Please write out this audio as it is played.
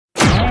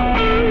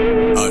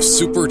a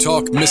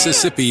SuperTalk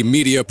Mississippi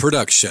media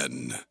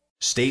production.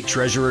 State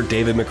Treasurer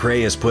David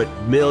McRae has put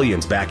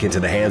millions back into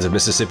the hands of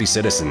Mississippi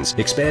citizens,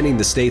 expanding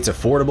the state's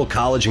affordable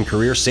college and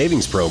career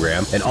savings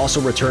program and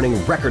also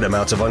returning record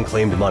amounts of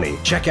unclaimed money.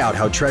 Check out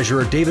how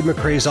Treasurer David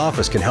McRae's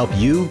office can help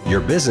you, your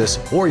business,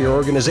 or your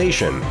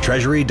organization.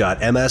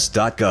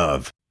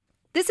 Treasury.ms.gov.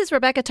 This is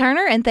Rebecca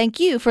Turner, and thank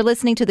you for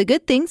listening to the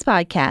Good Things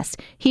Podcast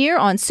here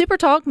on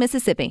SuperTalk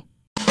Mississippi.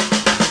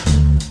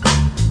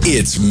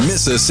 It's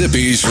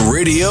Mississippi's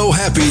Radio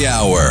Happy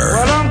Hour.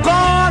 Well, I'm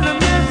going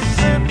to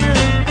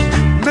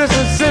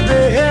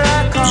Mississippi, here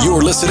I come.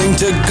 You're listening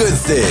to Good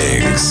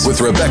Things with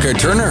Rebecca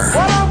Turner.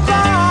 Well, I'm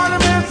going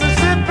to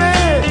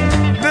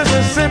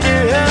Mississippi,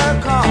 here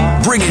I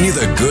come. Bringing you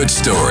the good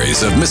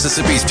stories of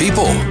Mississippi's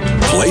people,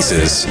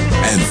 places,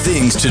 and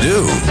things to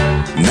do.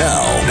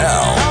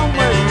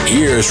 Now,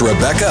 here's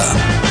Rebecca.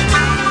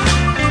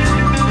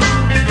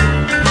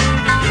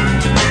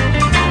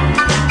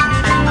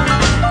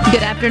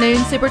 Good afternoon,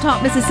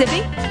 SuperTalk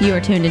Mississippi. You are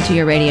tuned into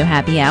your Radio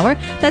Happy Hour.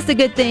 That's the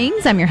Good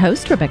Things. I'm your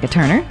host, Rebecca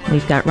Turner.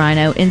 We've got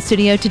Rhino in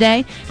studio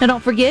today. Now,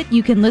 don't forget,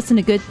 you can listen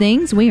to Good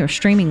Things. We are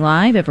streaming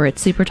live over at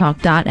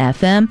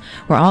supertalk.fm.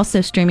 We're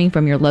also streaming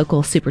from your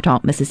local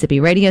SuperTalk Mississippi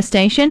radio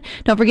station.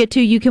 Don't forget,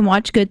 too, you can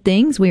watch Good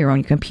Things. We are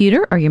on your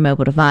computer or your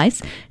mobile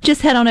device.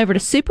 Just head on over to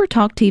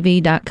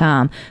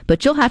supertalktv.com.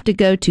 But you'll have to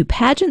go to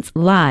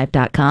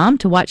pageantslive.com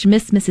to watch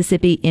Miss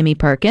Mississippi Emmy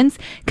Perkins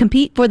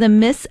compete for the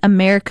Miss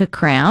America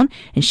crown.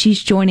 And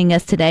she's joining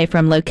us today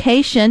from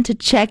location to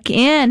check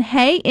in.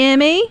 Hey,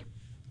 Emmy.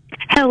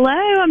 Hello,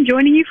 I'm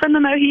joining you from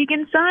the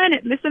Mohegan Sun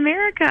at Miss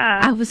America.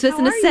 I was just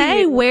going to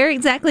say, where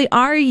exactly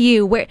are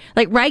you? Where,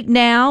 like right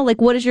now,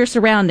 like what is your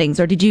surroundings?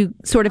 Or did you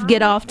sort of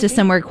get off to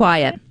somewhere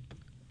quiet?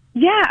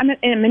 Yeah, I'm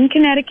in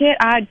Connecticut.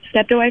 I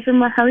stepped away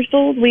from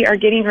rehearsals. We are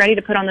getting ready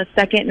to put on the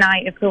second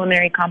night of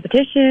preliminary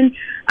competition.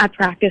 I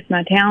practiced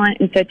my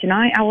talent, and so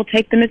tonight I will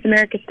take the Miss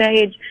America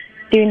stage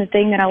doing the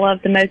thing that I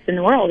love the most in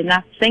the world, and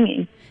that's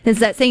singing. Is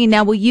that singing?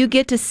 Now, will you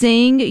get to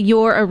sing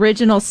your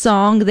original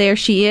song, There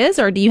She Is,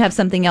 or do you have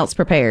something else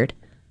prepared?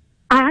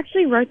 I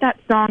actually wrote that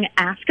song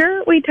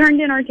after we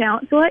turned in our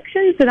talent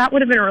selection, so that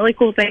would have been a really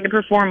cool thing to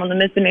perform on the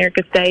Miss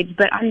America stage.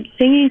 But I'm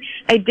singing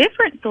a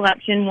different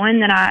selection, one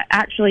that I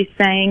actually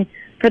sang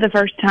for the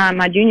first time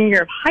my junior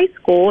year of high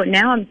school, and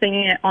now I'm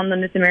singing it on the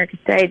Miss America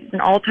stage. It's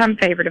an all-time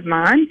favorite of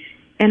mine.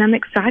 And I'm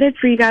excited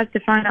for you guys to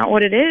find out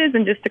what it is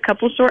in just a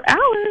couple short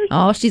hours.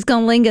 Oh, she's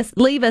going to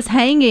leave us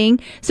hanging.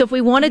 So if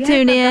we want to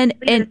tune in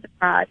and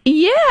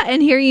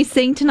hear you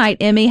sing tonight,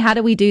 Emmy, how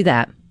do we do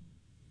that?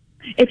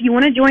 If you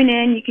want to join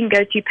in, you can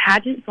go to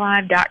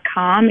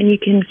pageantslive.com and you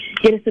can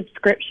get a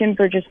subscription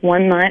for just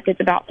 1 month. It's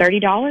about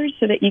 $30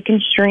 so that you can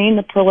stream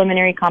the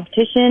preliminary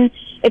competition.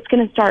 It's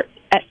going to start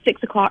at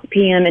 6 o'clock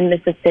p.m. in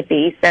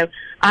Mississippi. So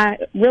I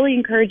really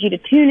encourage you to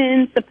tune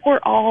in,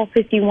 support all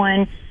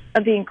 51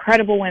 of the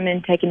incredible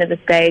women taking to the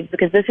stage,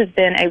 because this has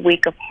been a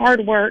week of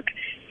hard work,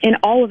 and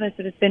all of us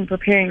that have been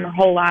preparing our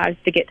whole lives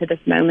to get to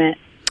this moment.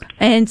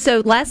 And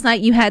so last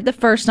night you had the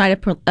first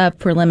night of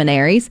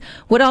preliminaries.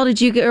 What all did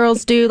you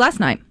girls do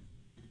last night?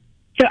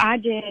 So I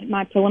did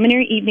my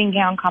preliminary evening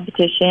gown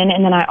competition,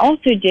 and then I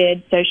also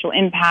did social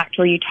impact,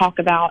 where you talk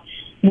about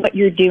what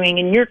you're doing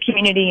in your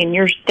community and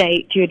your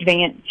state to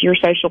advance your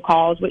social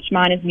cause, which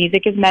mine is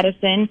Music is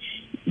Medicine,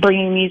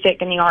 bringing music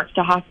and the arts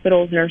to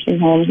hospitals, nursing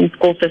homes, and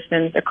school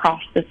systems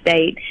across the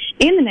state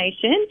and the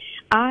nation.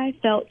 I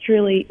felt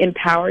truly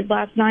empowered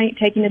last night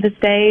taking to the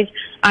stage.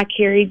 I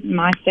carried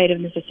my state of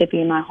Mississippi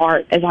in my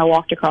heart as I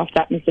walked across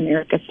that Miss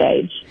America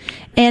stage.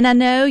 And I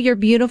know your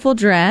beautiful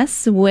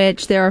dress,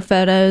 which there are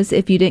photos,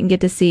 if you didn't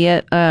get to see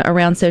it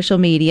around social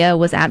media,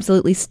 was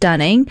absolutely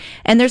stunning.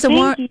 And there's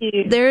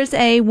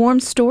a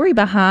warm story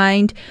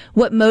behind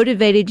what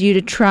motivated you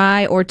to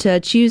try or to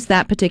choose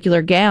that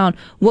particular gown.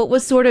 What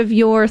was sort of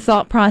your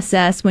thought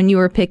process when you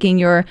were picking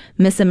your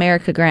Miss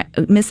America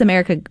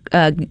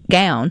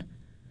gown?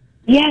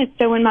 Yes,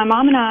 so when my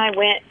mom and I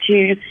went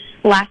to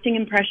Lasting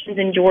Impressions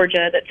in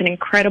Georgia, that's an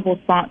incredible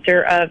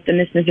sponsor of the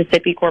Miss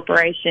Mississippi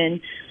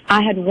Corporation,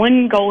 I had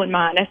one goal in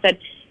mind. I said,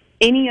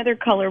 any other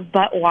color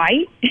but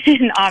white,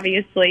 and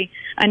obviously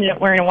I ended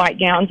up wearing a white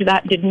gown, so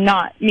that did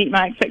not meet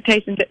my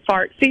expectations. It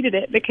far exceeded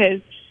it,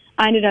 because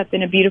I ended up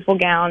in a beautiful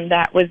gown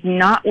that was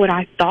not what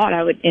I thought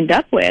I would end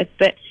up with.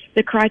 But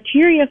the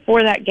criteria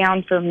for that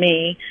gown for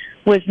me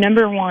was,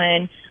 number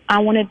one, I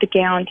wanted the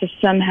gown to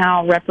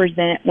somehow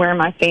represent where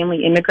my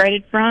family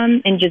immigrated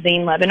from in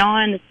Jazine,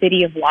 Lebanon, the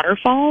city of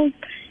waterfalls.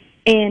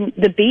 And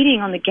the beading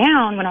on the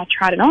gown, when I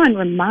tried it on,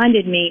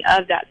 reminded me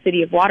of that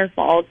city of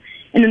waterfalls.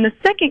 And then the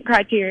second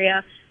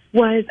criteria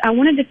was I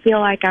wanted to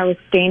feel like I was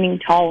standing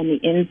tall on the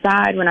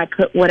inside when I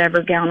put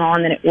whatever gown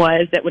on that it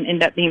was that would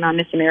end up being my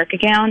Miss America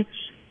gown.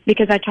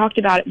 Because I talked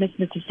about at Miss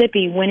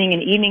Mississippi, winning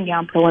an evening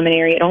gown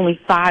preliminary at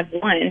only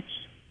 5'1"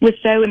 was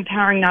so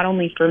empowering, not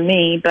only for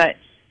me, but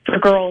for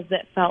girls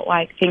that felt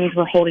like things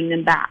were holding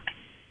them back.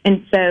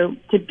 And so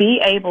to be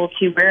able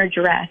to wear a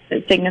dress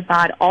that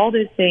signified all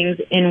those things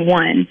in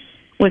one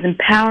was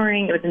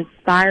empowering, it was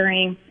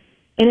inspiring,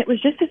 and it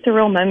was just a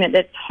surreal moment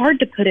that's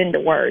hard to put into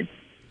words.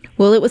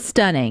 Well, it was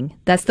stunning.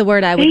 That's the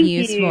word I would Thank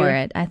use you. for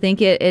it. I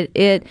think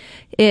it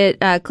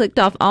clicked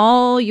off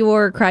all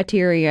your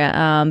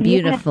criteria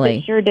beautifully.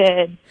 Yes, it sure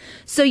did.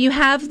 So you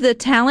have the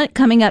talent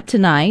coming up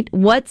tonight.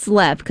 What's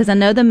left? Because I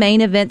know the main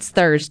event's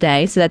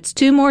Thursday, so that's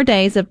 2 more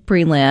days of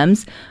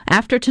prelims.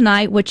 After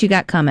tonight, what you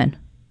got coming?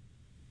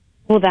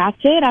 Well, that's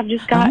it. I've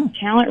just got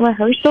talent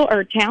rehearsal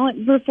or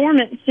talent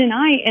performance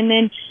tonight, and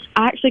then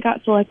I actually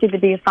got selected to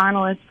be a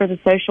finalist for the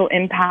Social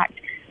Impact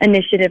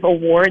Initiative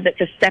Award.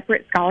 That's a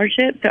separate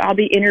scholarship, so I'll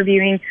be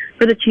interviewing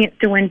for the chance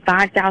to win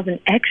 $5,000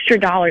 extra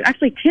dollars.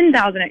 Actually,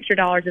 $10,000 extra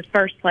dollars is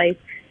first place.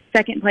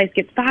 Second place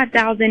gets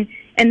 $5,000,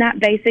 and that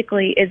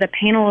basically is a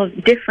panel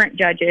of different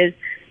judges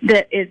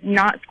that is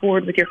not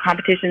scored with your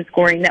competition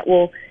scoring that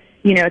will,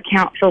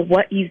 account for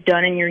what you've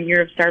done in your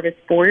year of service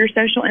for your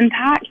social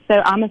impact.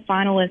 So I'm a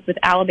finalist with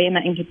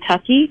Alabama and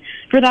Kentucky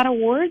for that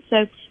award.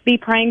 So be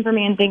praying for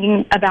me and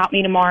thinking about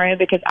me tomorrow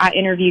because I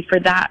interview for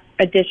that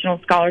additional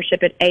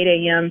scholarship at 8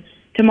 a.m.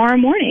 tomorrow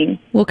morning.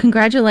 Well,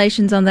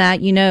 congratulations on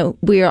that.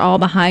 We are all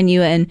behind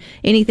you, and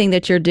anything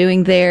that you're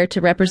doing there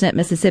to represent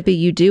Mississippi,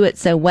 you do it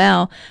so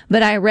well.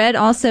 But I read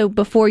also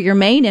before your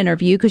main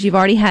interview, because you've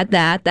already had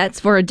that's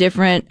for a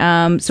different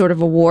sort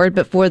of award,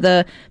 but for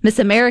the Miss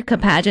America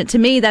pageant, to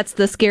me, that's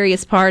the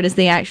scariest part is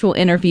the actual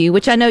interview,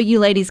 which I know you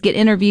ladies get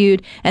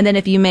interviewed, and then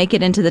if you make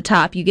it into the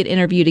top, you get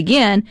interviewed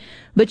again.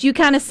 But you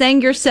kind of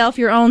sang yourself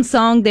your own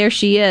song, There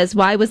She Is.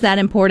 Why was that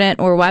important,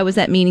 or why was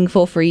that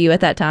meaningful for you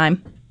at that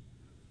time?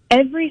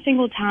 Every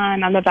single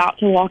time I'm about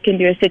to walk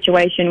into a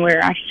situation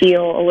where I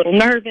feel a little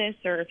nervous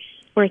or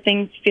where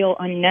things feel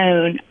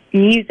unknown,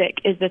 music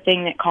is the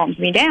thing that calms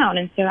me down.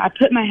 And so I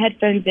put my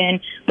headphones in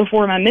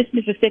before my Miss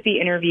Mississippi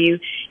interview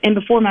and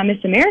before my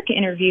Miss America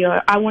interview.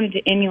 I wanted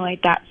to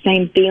emulate that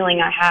same feeling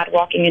I had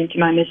walking into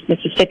my Miss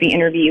Mississippi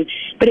interview.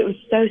 But it was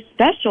so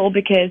special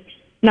because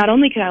not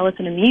only could I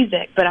listen to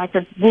music, but I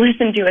could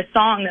listen to a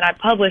song that I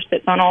published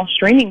that's on all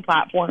streaming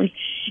platforms.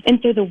 And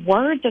so the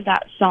words of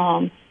that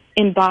song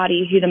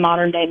embody who the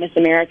modern day Miss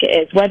America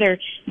is. Whether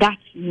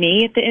that's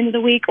me at the end of the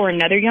week or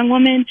another young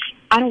woman,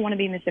 I don't want to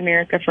be Miss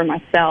America for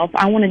myself.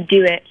 I want to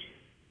do it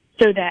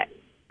so that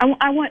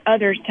I want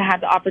others to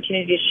have the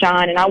opportunity to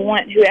shine, and I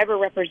want whoever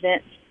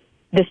represents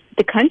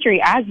the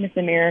country as Miss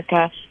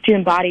America to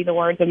embody the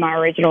words of my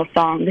original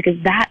song, because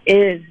that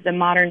is the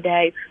modern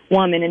day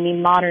woman and the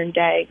modern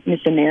day Miss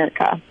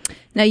America.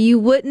 Now, you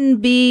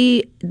wouldn't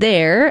be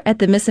there at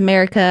the Miss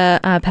America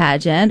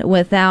pageant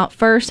without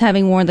first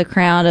having worn the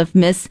crown of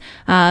Miss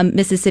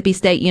Mississippi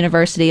State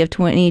University of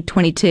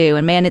 2022.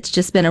 And man, it's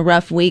just been a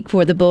rough week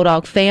for the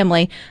Bulldog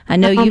family. I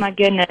know Oh my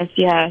goodness,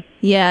 yes.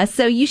 Yeah,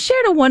 so you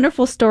shared a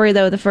wonderful story,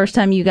 though, the first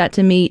time you got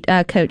to meet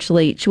Coach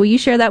Leach. Will you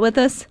share that with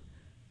us?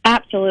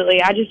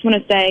 Absolutely. I just want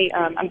to say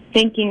I'm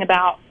thinking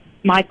about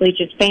Mike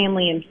Leach's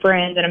family and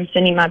friends, and I'm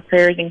sending my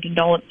prayers and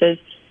condolences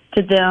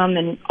to them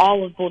and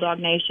all of Bulldog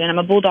Nation. I'm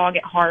a Bulldog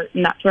at heart,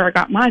 and that's where I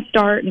got my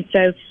start. And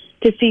so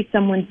to see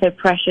someone so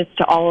precious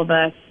to all of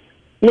us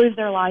lose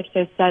their life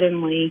so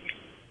suddenly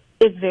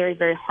is very,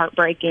 very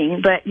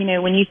heartbreaking. But,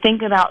 when you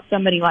think about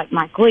somebody like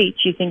Mike Leach,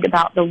 you think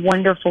about the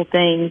wonderful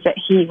things that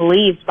he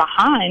leaves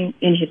behind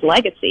in his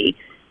legacy.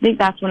 I think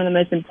that's one of the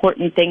most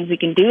important things we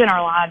can do in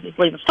our lives is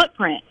leave a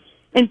footprint.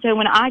 And so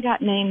when I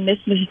got named Miss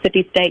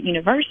Mississippi State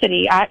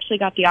University, I actually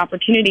got the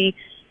opportunity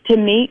to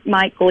meet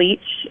Mike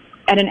Leach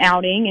at an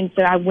outing. And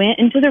so I went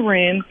into the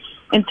room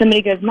and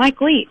somebody goes,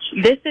 Mike Leach,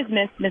 this is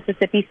Miss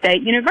Mississippi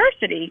State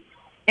University.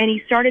 And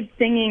he started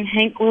singing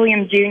Hank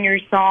Williams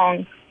Jr.'s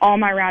song, All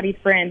My Rowdy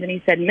Friends. And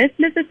he said, Miss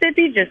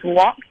Mississippi, just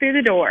walk through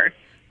the door.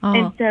 Oh.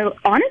 And so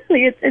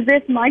honestly, it's as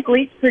if Mike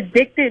Leach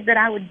predicted that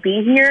I would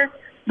be here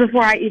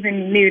before I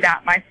even knew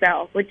that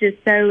myself, which is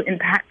so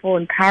impactful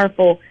and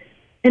powerful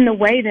in the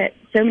way that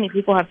so many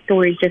people have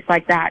stories just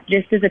like that,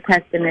 just as a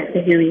testament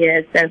to who he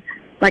is. So,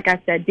 like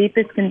I said,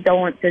 deepest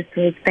condolences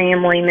to his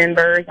family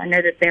members. I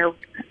know that they're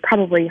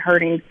probably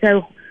hurting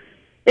so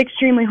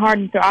extremely hard,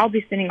 and so I'll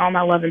be sending all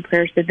my love and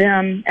prayers to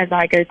them as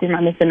I go through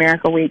my Miss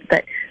America week.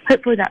 But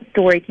hopefully that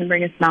story can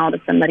bring a smile to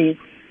somebody's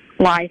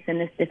life in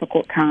this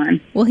difficult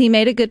time. Well, he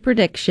made a good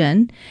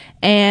prediction,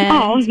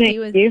 and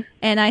thank you.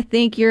 And I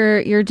think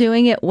you're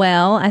doing it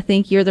well. I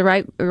think you're the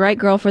right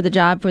girl for the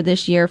job for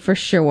this year for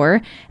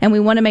sure. And we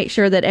want to make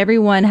sure that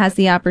everyone has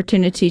the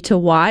opportunity to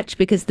watch,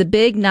 because the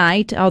big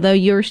night, although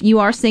you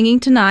are singing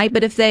tonight,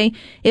 but if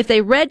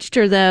they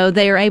register though,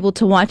 they are able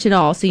to watch it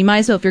all. So you might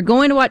as well, if you're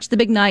going to watch the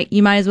big night,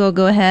 you might as well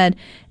go ahead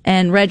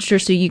and register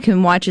so you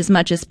can watch as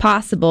much as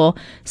possible.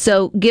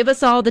 So give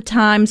us all the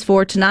times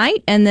for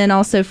tonight and then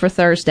also for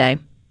Thursday.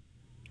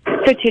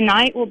 So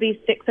tonight will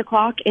be 6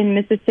 o'clock in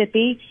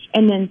Mississippi,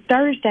 and then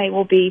Thursday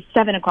will be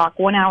 7 o'clock,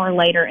 1 hour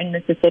later in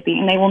Mississippi.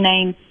 And they will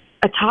name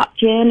a top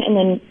 10 and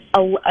then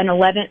an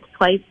 11th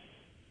place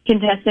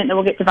contestant that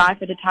will get to vie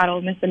for the title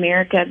of Miss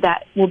America.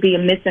 That will be a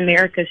Miss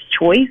America's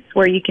Choice,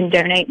 where you can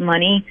donate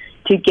money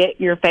to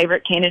get your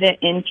favorite candidate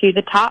into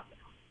the top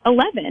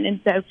 11.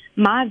 And so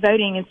my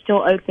voting is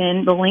still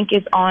open. The link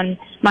is on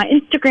my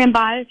Instagram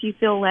bio if you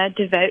feel led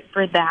to vote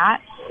for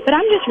that. But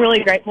I'm just really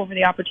grateful for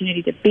the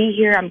opportunity to be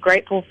here. I'm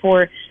grateful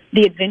for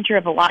the adventure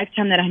of a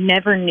lifetime that I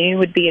never knew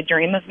would be a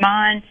dream of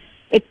mine.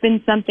 It's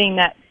been something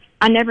that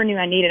I never knew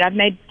I needed. I've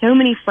made so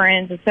many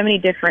friends in so many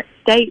different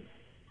states.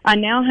 I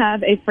now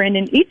have a friend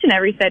in each and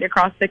every state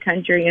across the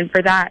country, and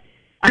for that,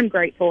 I'm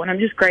grateful, and I'm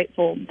just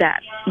grateful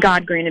that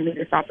God granted me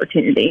this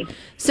opportunity.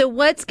 So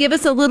give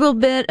us a little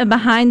bit of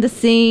behind the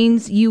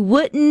scenes. You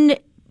wouldn't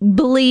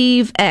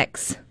believe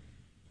X.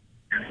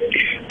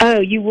 Oh,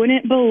 you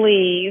wouldn't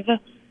believe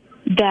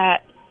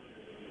that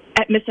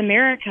at Miss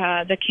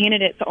America, the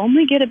candidates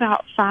only get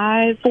about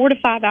 4 to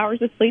 5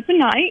 hours of sleep a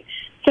night.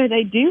 So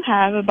they do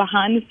have a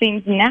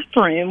behind-the-scenes nap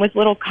room with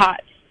little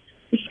cots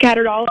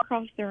scattered all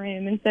across the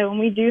room. And so when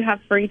we do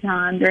have free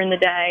time during the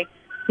day,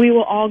 we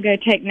will all go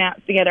take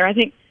naps together. I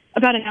think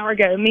about an hour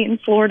ago, me and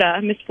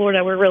Miss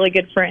Florida, we're really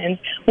good friends.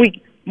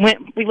 We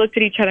looked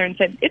at each other and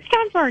said, it's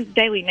time for our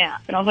daily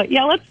nap. And I was like,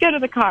 yeah, let's go to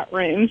the cot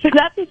room. So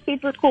that's a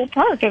super cool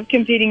perk of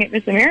competing at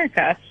Miss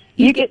America.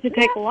 You get to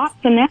take lots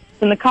of naps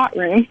in the cot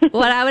room.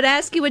 Well, I would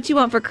ask you what you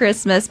want for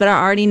Christmas, but I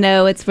already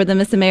know it's for the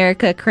Miss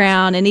America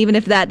crown. And even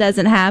if that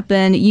doesn't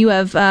happen, you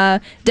have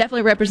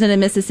definitely represented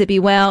Mississippi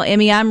well.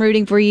 Emmy, I'm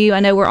rooting for you. I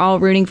know we're all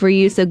rooting for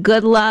you. So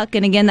good luck.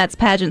 And again, that's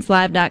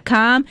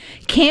pageantslive.com.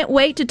 Can't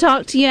wait to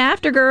talk to you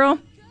after, girl.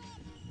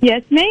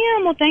 Yes,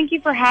 ma'am. Well, thank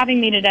you for having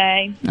me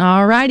today.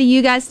 All righty.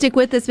 You guys stick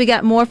with us. We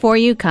got more for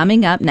you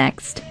coming up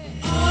next.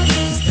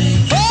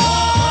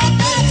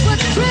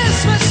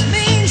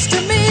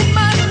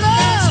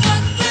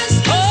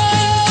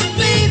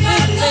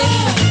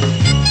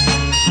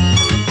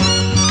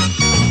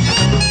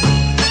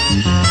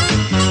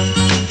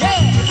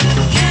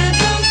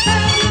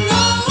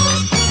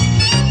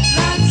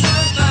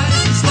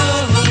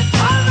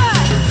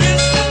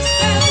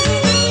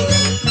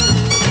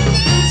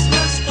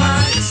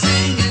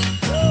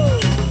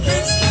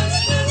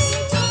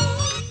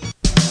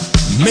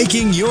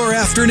 Making your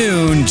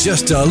afternoon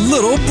just a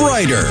little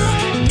brighter.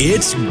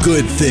 It's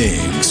Good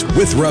Things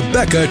with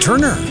Rebecca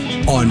Turner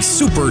on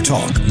Super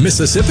Talk,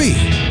 Mississippi.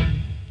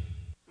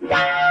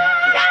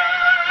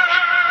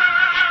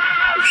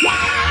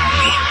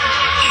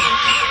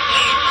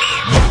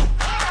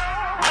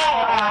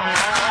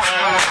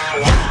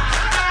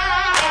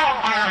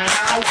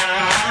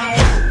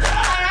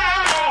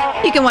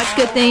 You can watch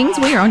Good Things.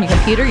 We are on your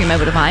computer, your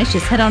mobile device.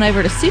 Just head on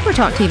over to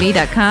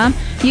supertalktv.com.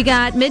 You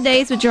got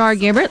Middays with Gerard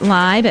Gilbert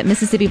live at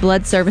Mississippi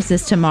Blood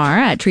Services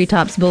tomorrow at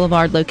Treetops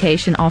Boulevard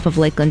location off of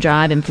Lakeland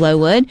Drive in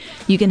Flowood.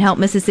 You can help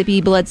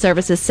Mississippi Blood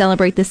Services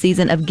celebrate the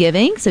season of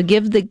giving. So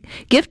give the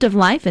gift of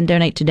life and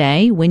donate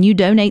today. When you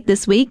donate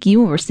this week,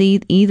 you will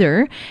receive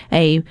either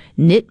a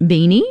knit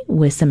beanie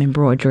with some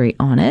embroidery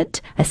on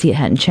it. I see it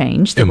hadn't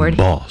changed. The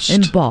Embossed.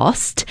 Word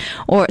embossed.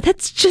 Or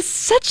that's just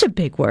such a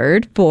big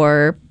word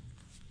for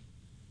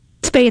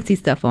fancy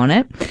stuff on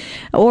it,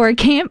 or a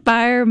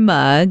campfire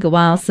mug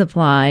while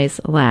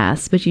supplies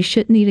last. But you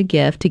should need a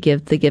gift to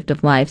give the gift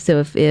of life.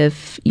 So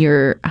if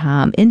you're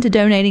into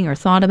donating or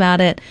thought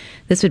about it,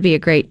 this would be a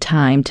great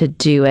time to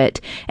do it.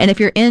 And if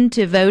you're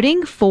into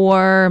voting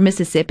for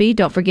Mississippi,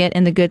 don't forget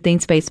in the Good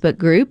Things Facebook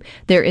group,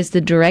 there is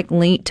the direct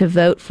link to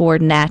vote for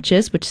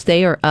Natchez, which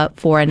they are up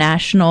for a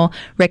national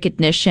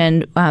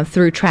recognition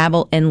through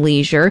Travel and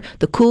Leisure.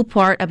 The cool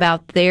part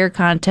about their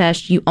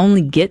contest, you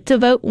only get to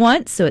vote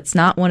once, so it's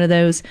not one of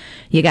those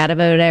you got to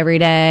vote every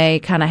day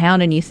kind of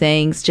hounding you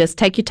things. Just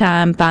take your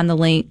time, find the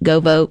link, go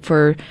vote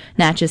for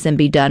Natchez and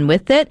be done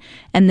with it.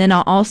 And then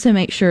I'll also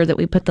make sure that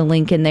we put the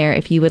link in there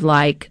if you would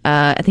like.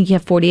 I think you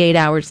have 48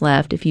 hours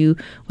left if you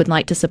would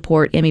like to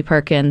support Emmy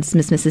Perkins,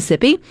 Miss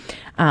Mississippi,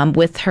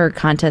 with her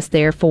contest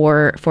there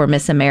for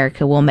Miss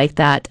America. We'll make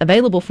that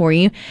available for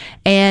you.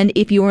 And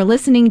if you were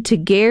listening to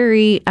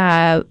Gary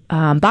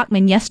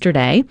Bachman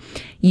yesterday,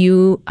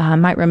 you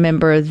might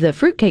remember the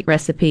fruitcake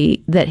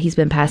recipe that he's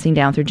been passing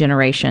down through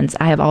generations.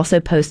 I have also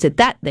posted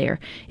that there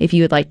if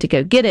you would like to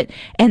go get it.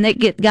 And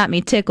that got me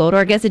tickled, or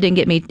I guess it didn't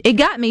get me. It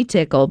got me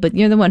tickled, but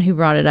you're the one who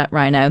brought it up,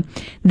 Rhino.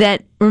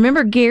 That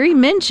remember Gary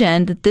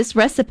mentioned that this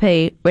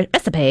recipe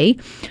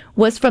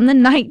was from the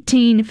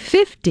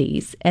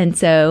 1950s. And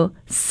so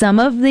some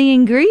of the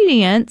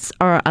ingredients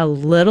are a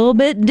little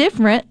bit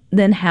different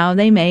than how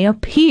they may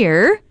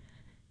appear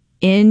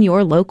in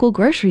your local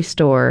grocery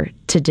store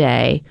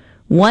today.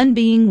 One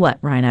being what,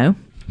 Rhino?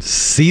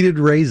 Seeded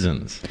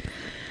raisins.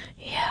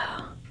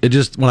 Yeah. It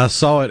just, when I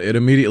saw it, it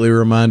immediately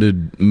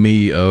reminded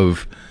me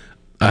of,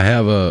 I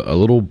have a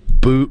little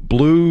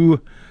blue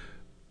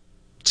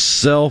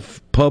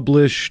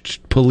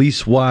self-published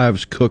Police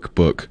Wives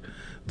cookbook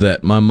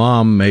that my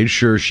mom made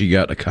sure she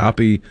got a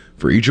copy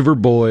for each of her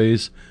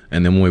boys.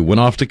 And then when we went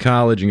off to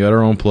college and got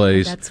our own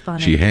place, That's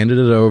funny. She handed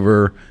it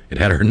over. It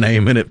had her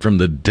name in it from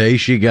the day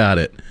she got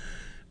it.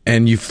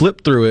 And you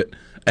flip through it,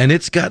 and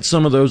it's got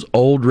some of those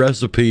old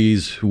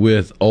recipes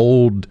with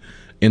old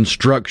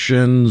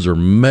instructions or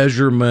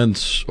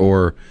measurements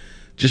or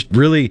just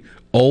really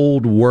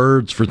old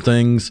words for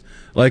things.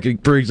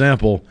 Like, for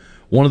example,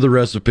 one of the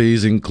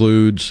recipes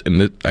includes,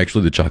 and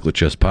actually the chocolate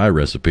chess pie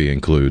recipe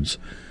includes,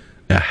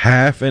 a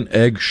half an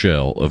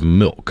eggshell of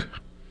milk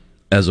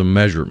as a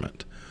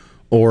measurement.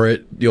 Or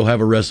you'll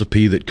have a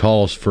recipe that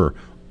calls for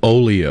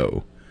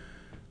oleo.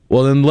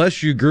 Well,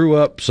 unless you grew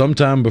up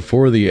sometime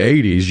before the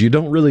 80s, you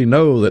don't really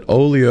know that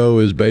oleo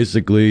is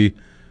basically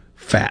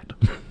fat.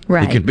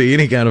 Right. It can be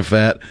any kind of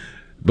fat,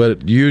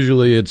 but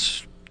usually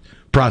it's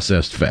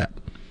processed fat,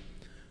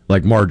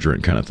 like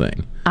margarine kind of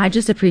thing. I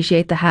just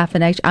appreciate the half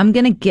an egg. I'm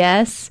going to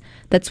guess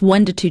that's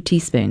 1 to 2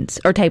 teaspoons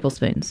or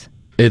tablespoons.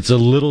 It's a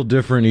little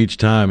different each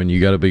time, and you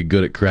got to be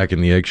good at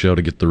cracking the eggshell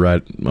to get the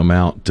right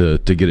amount to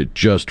get it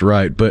just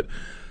right. But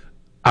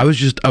I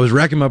was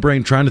racking my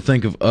brain trying to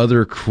think of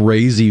other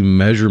crazy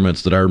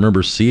measurements that I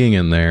remember seeing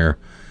in there,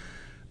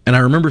 and I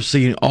remember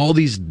seeing all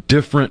these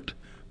different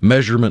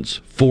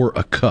measurements for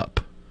a cup,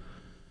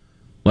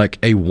 like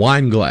a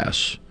wine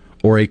glass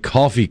or a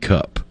coffee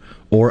cup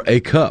or a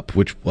cup,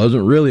 which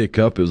wasn't really a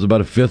cup. It was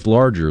about a fifth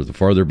larger the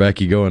farther back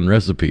you go in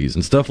recipes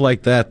and stuff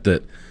like that,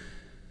 that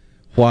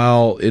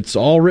while it's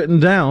all written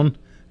down,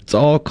 it's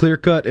all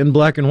clear-cut in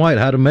black and white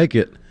how to make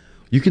it,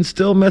 you can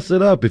still mess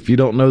it up if you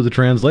don't know the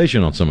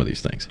translation on some of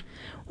these things.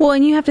 Well,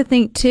 and you have to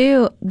think,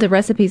 too, the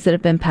recipes that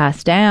have been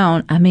passed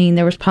down. I mean,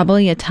 there was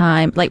probably a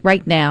time, like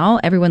right now,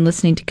 everyone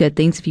listening to Good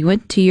Things, if you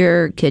went to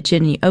your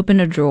kitchen and you open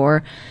a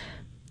drawer,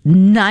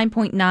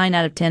 9.9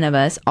 out of 10 of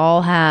us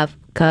all have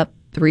cup,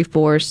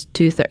 3/4,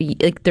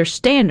 2/3. Like they're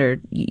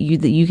standard. You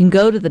can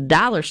go to the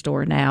dollar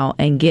store now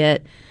and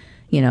get,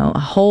 a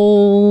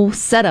whole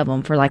set of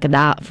them for like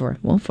for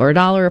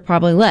 $1 or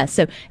probably less.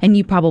 So, and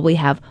you probably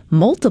have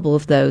multiple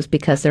of those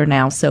because they're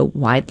now so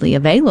widely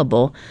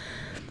available.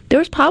 There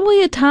was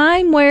probably a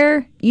time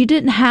where you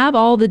didn't have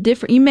all the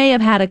different. You may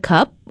have had a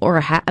cup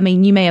or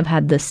you may have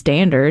had the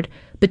standard,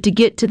 but to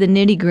get to the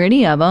nitty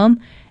gritty of them,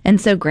 and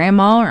so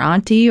grandma or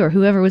auntie or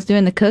whoever was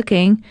doing the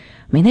cooking,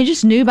 I mean, they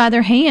just knew by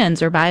their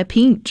hands or by a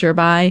pinch or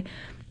by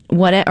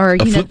whatever,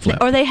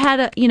 or they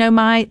had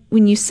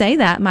when you say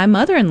that, my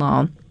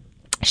mother-in-law,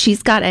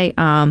 she's got a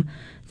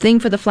thing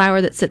for the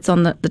flour that sits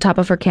on the top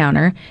of her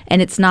counter,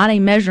 and it's not a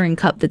measuring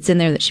cup that's in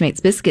there that she makes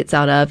biscuits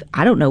out of.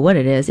 I don't know what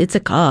it is. It's a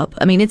cup.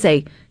 I mean, it's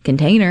a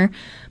container,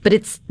 but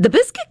it's the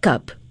biscuit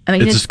cup. I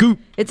mean, it's a scoop.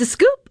 It's a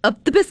scoop of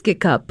the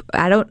biscuit cup.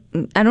 I don't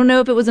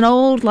know if it was an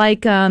old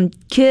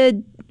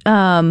kid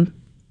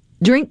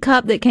drink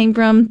cup that came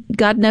from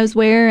God knows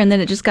where, and then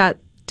it just got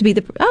to be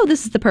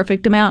this is the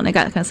perfect amount, and it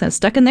got kind of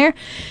stuck in there.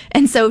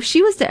 And so if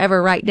she was to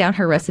ever write down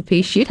her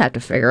recipe, she'd have to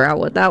figure out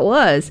what that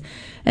was.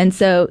 And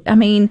so, I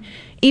mean,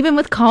 even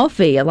with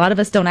coffee, a lot of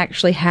us don't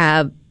actually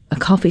have a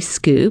coffee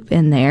scoop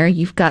in there.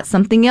 You've got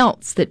something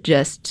else that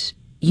just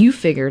you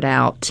figured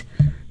out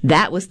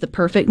that was the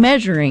perfect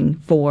measuring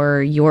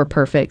for your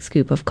perfect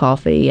scoop of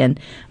coffee, and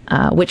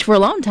which for a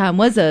long time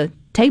was a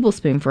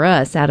tablespoon for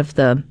us out of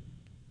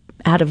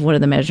one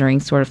of the measuring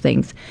sort of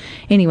things.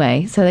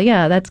 Anyway, so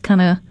yeah, that's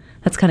kind of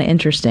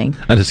interesting.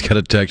 I just got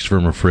a text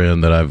from a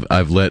friend that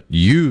I've let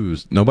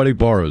use. Nobody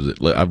borrows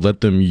it. I've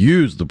let them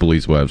use the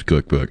Police Wives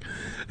Cookbook,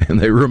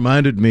 and they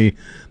reminded me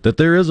that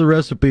there is a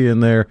recipe in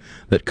there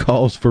that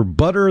calls for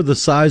butter the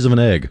size of an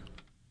egg.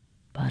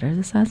 Butter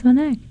the size of an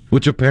egg,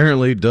 which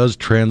apparently does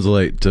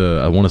translate to,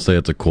 I want to say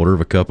it's a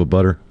 1/4 cup of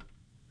butter.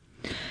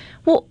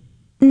 Well,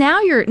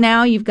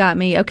 now you've got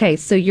me. Okay,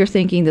 so you're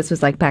thinking this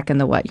was like back in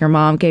the what? Your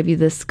mom gave you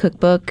this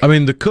cookbook? I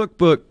mean, the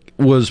cookbook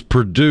was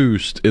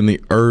produced in the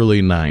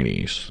early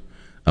 90s.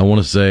 I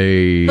want to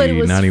say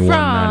 91,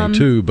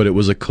 92, but it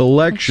was a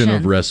collection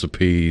of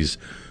recipes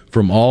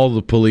from all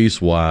the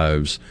police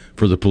wives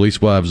for the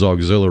Police Wives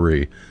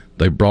Auxiliary.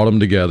 They brought them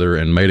together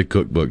and made a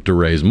cookbook to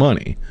raise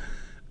money.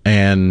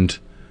 And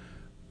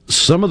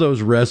some of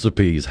those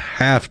recipes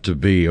have to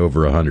be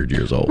over 100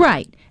 years old.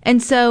 Right.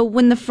 And so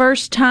when the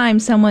first time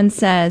someone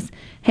says,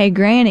 "Hey,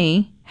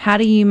 Granny, how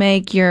do you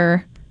make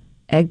your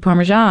egg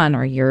parmesan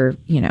or your,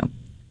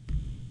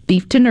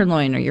 beef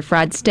tenderloin or your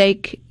fried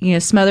steak,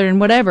 smothered in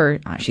whatever?"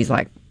 She's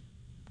like,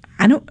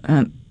 "I don't,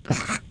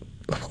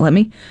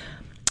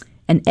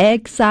 an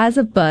egg size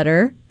of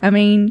butter." I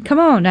mean, come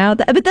on now.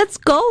 But that's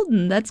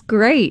golden. That's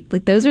great.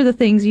 Like, those are the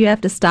things you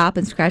have to stop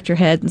and scratch your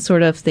head and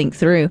sort of think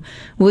through.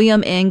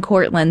 William N.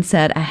 Cortland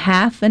said, "A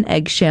half an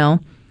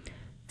eggshell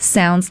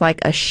sounds like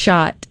a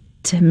shot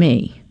to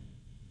me."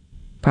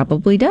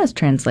 Probably does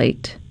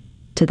translate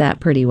to that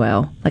pretty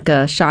well. Like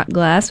a shot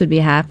glass would be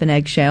half an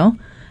eggshell.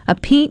 A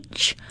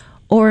pinch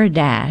or a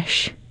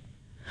dash?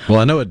 Well,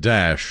 I know a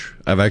dash.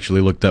 I've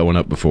actually looked that one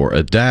up before.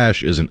 A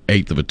dash is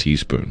 1/8 of a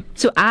teaspoon.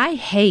 So I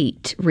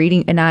hate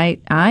reading, and I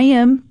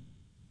am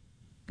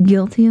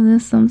guilty of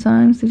this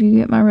sometimes if you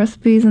get my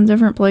recipes in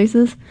different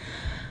places.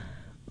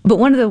 But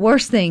one of the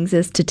worst things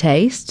is to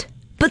taste.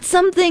 But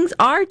some things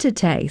are to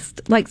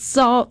taste, like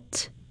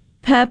salt,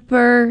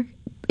 pepper,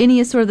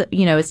 any sort of,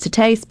 it's to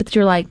taste. But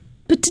you're like,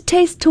 but to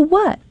taste to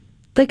what?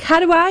 Like, how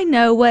do I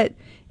know what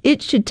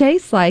it should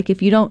taste like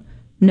if you don't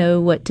know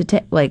what to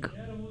taste, like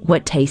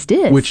what taste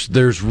is? Which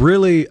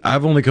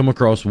I've only come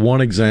across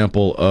one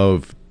example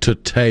of to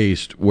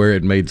taste where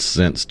it made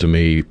sense to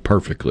me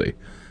perfectly.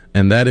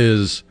 And that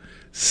is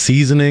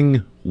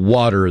seasoning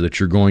water that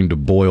you're going to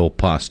boil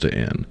pasta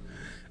in.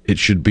 It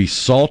should be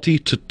salty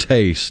to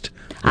taste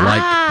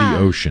like the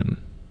ocean.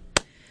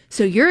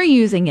 So you're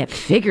using it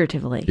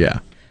figuratively. Yeah.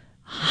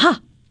 Huh.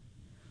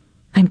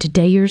 I'm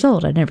today years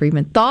old. I never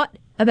even thought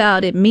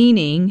about it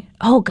meaning,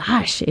 oh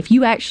gosh, if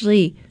you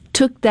actually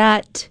took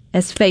that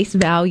as face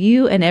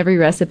value and every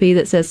recipe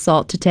that says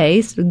salt to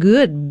taste,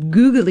 good,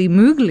 googly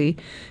moogly.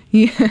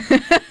 Yeah.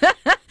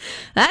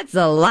 That's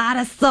a lot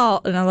of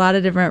salt in a lot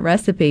of different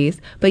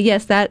recipes. But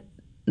yes, that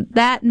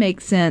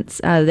makes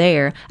sense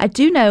there. I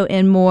do know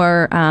in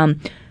more,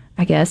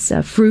 I guess,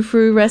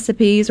 frou-frou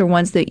recipes or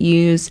ones that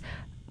use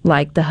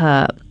like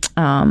the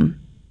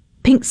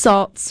pink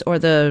salts or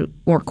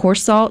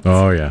coarse salts.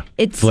 Oh, yeah.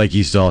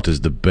 Flaky salt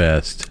is the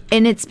best.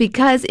 And it's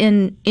because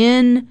in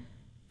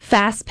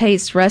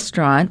fast-paced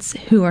restaurants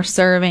who are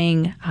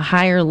serving a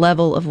higher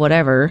level of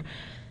whatever,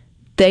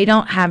 they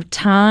don't have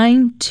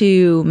time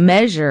to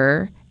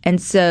measure.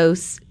 And so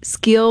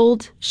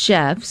skilled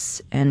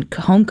chefs and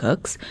home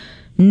cooks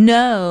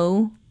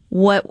know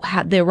what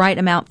the right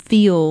amount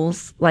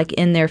feels like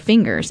in their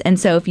fingers. And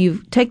so if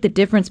you take the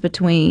difference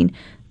between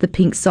the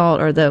pink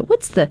salt or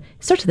it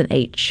starts with an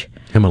H.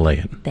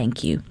 Himalayan.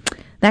 Thank you.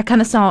 That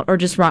kind of salt or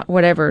just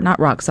not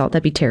rock salt.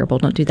 That'd be terrible.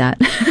 Don't do that.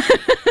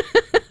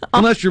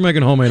 Unless you're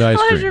making homemade ice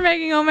cream. Unless you're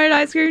making homemade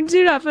ice cream,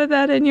 do not put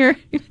that in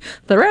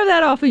throw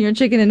that off in your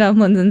chicken and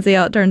dumplings and see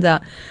how it turns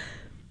out.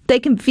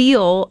 They can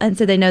feel, and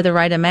so they know the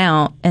right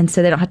amount, and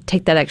so they don't have to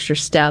take that extra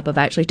step of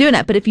actually doing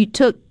that. But if you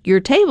took your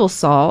table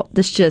salt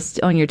that's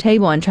just on your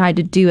table and tried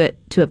to do it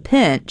to a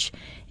pinch,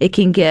 it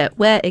can get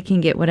wet, it can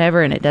get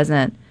whatever, and it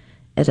doesn't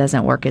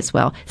work as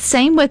well.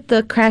 Same with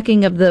the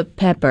cracking of the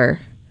pepper.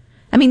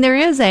 I mean, there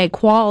is a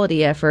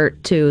quality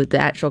effort to the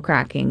actual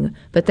cracking,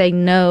 but they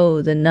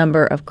know the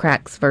number of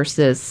cracks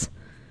versus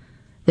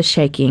the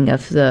shaking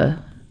of the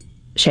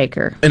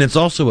shaker. And it's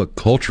also a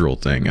cultural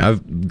thing.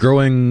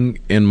 Growing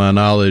in my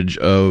knowledge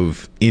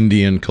of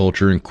Indian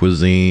culture and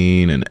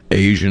cuisine and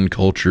Asian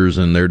cultures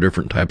and their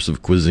different types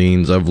of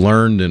cuisines, I've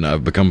learned and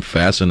I've become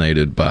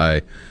fascinated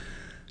by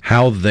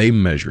how they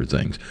measure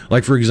things.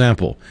 Like, for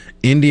example,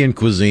 Indian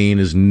cuisine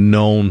is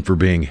known for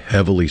being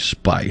heavily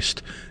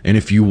spiced. And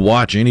if you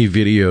watch any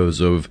videos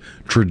of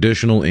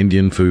traditional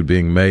Indian food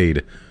being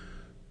made,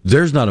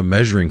 there's not a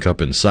measuring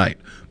cup in sight,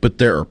 but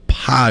there are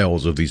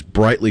piles of these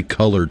brightly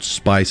colored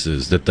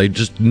spices that they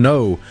just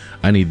know,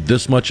 I need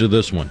this much of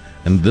this one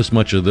and this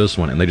much of this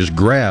one, and they just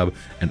grab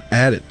and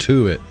add it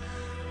to it.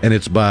 And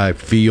it's by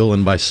feel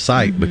and by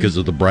sight because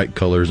of the bright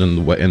colors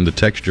and the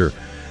texture.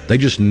 They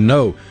just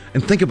know.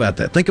 And think about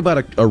that. Think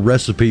about a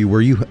recipe where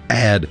you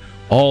add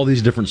all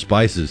these different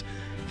spices.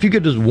 If you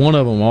get just one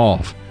of them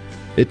off,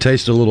 it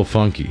tastes a little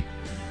funky.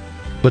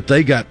 But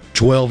they got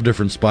 12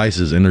 different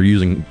spices, and they're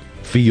using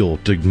feel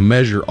to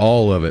measure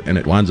all of it, and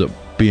it winds up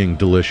being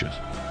delicious.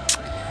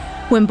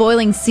 When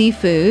boiling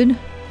seafood,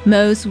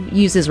 Moe's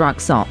uses rock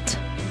salt.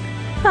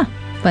 Huh,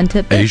 fun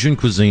tip there. Asian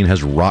cuisine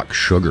has rock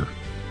sugar.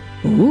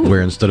 Ooh.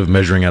 Where instead of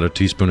measuring out a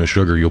teaspoon of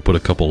sugar, you'll put a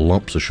couple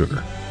lumps of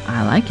sugar.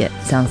 I like it.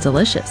 Sounds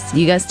delicious.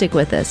 You guys stick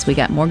with us. We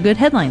got more good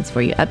headlines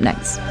for you up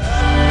next.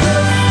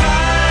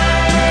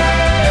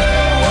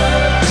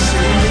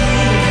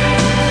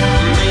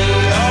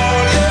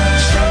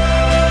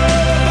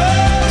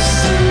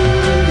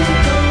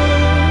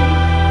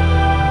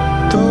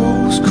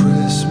 Those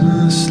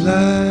Christmas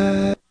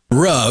lights.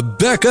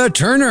 Rebecca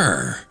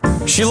Turner.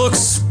 She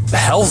looks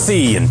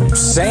healthy and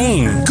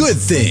sane. Good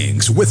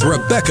Things with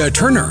Rebecca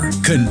Turner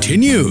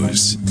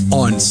continues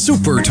on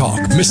Super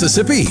Talk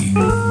Mississippi.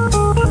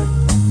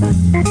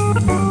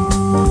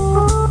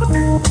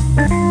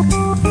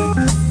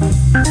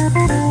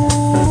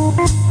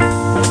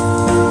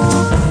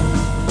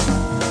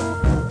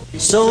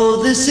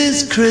 So this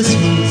is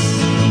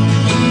Christmas,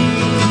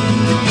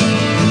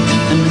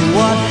 and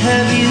what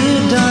have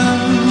you done?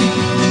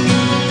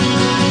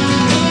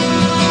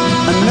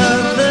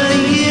 Another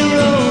year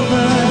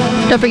over.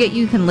 Don't forget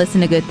you can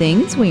listen to Good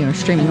Things. We are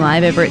streaming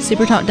live over at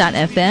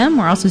supertalk.fm.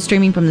 We're also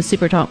streaming from the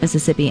Supertalk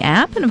Mississippi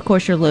app and, of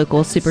course, your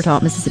local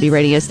Supertalk Mississippi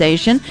radio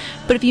station.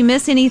 But if you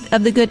miss any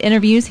of the good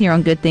interviews here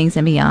on Good Things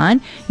and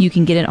Beyond, you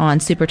can get it on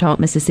Supertalk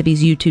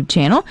Mississippi's YouTube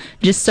channel.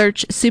 Just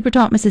search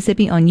Supertalk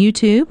Mississippi on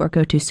YouTube or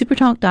go to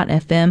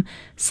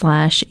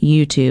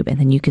supertalk.fm/YouTube, and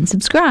then you can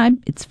subscribe.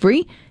 It's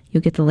free. You'll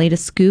get the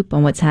latest scoop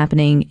on what's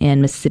happening in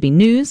Mississippi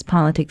news,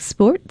 politics,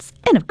 sports,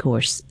 and, of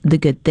course, the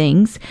good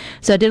things.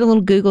 So I did a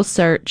little Google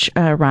search,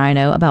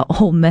 Rhino, about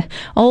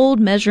old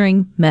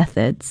measuring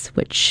methods,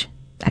 which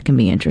that can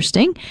be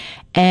interesting.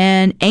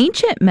 And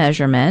ancient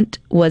measurement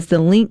was the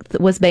length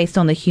was based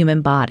on the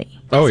human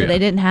body. Oh, so yeah. they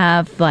didn't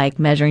have, like,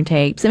 measuring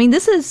tapes. I mean,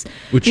 this is...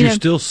 But you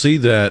still see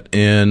that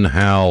in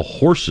how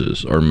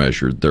horses are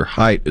measured. Their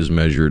height is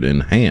measured in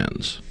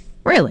hands.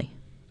 Really?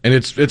 And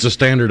it's a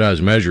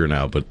standardized measure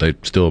now, but they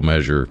still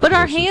measure. But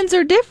our horses. hands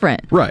are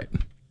different. Right.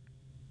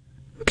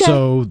 Okay.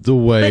 So the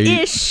way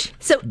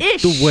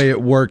the way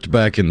it worked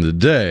back in the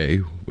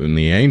day, in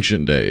the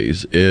ancient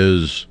days,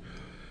 is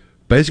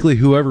basically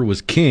whoever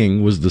was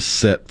king was the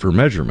set for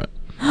measurement.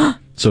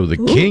 So the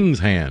king's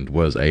hand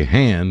was a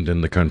hand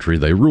in the country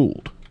they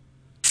ruled.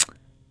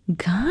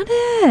 Got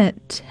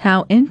it.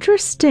 How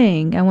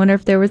interesting. I wonder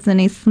if there was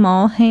any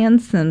small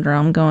hand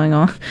syndrome going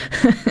on.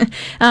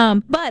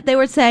 But they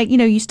were saying,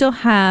 you still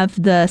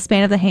have the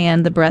span of the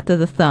hand, the breadth of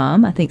the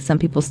thumb. I think some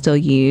people still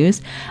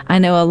use. I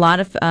know a lot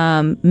of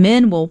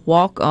men will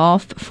walk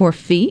off for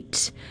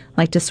feet,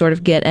 like to sort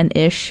of get an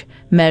ish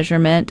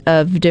measurement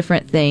of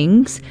different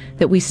things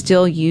that we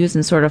still use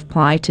and sort of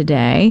apply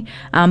today.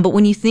 But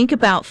when you think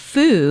about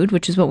food,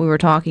 which is what we were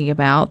talking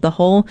about, the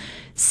whole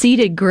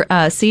seeded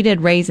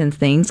raisins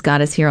things got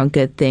us here on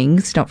Good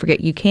Things. Don't forget,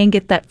 you can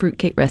get that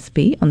fruitcake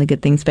recipe on the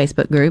Good Things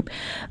Facebook group.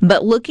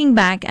 But looking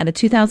back at a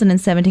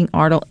 2017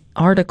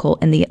 article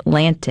in The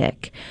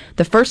Atlantic,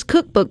 the first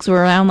cookbooks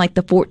were around like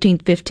the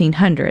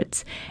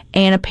 1500s.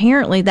 And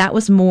apparently that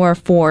was more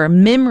for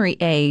memory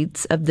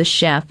aids of the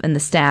chef and the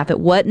staff. It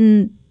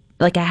wasn't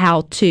like a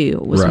how-to.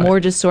 It was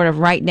more just sort of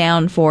write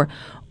down for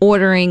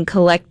ordering,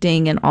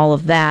 collecting, and all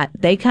of that.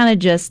 They kind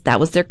of that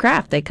was their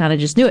craft. They kind of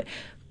just knew it.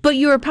 But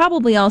you were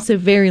probably also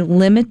very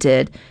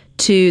limited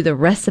to the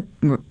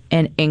recipe,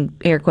 and in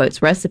air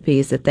quotes,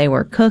 recipes that they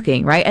were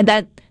cooking, right? And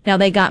that now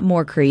they got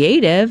more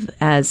creative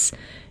as,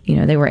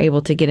 they were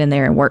able to get in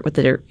there and work with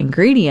their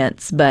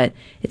ingredients, but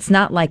it's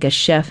not like a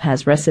chef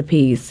has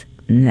recipes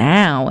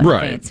now in a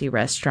fancy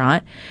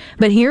restaurant.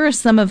 But here are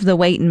some of the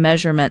weight and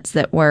measurements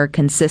that were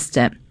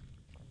consistent.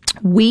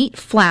 Wheat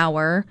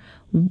flour,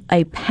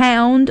 a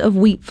pound of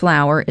wheat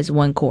flour is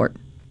 1 quart.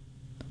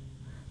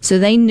 So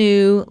they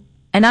knew,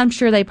 and I'm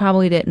sure they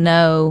probably didn't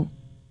know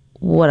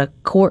what a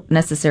quart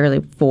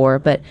necessarily for,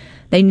 but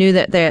they knew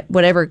that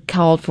whatever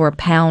called for a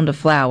pound of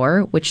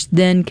flour, which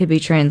then could be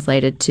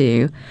translated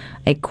to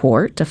a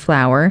quart of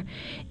flour.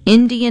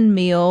 Indian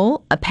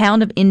meal, a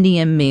pound of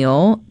Indian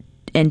meal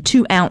and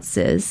 2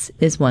 ounces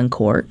is 1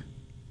 quart.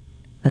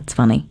 That's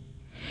funny.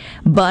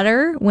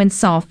 Butter, when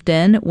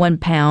softened, 1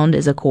 pound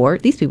is a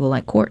quart. These people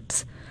like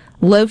quarts.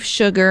 Loaf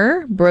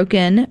sugar,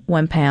 broken,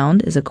 1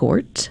 pound is a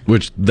quart.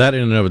 Which that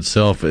in and of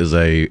itself is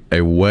a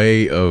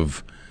way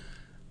of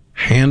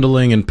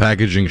handling and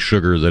packaging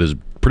sugar that has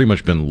pretty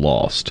much been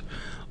lost.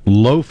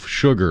 Loaf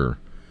sugar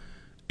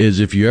is,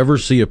 if you ever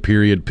see a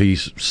period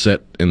piece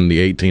set in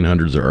the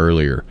 1800s or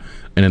earlier,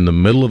 and in the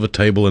middle of a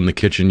table in the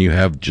kitchen you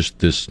have just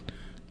this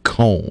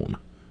cone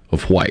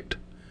of white.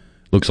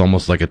 Looks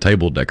almost like a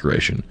table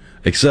decoration.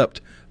 Except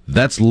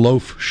that's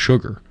loaf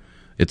sugar.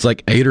 It's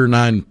like 8 or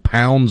 9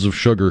 pounds of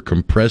sugar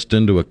compressed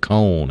into a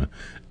cone,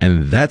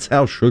 and that's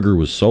how sugar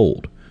was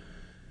sold.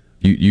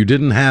 You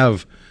didn't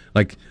have,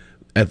 like,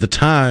 at the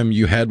time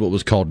you had what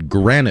was called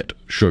granite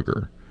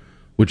sugar,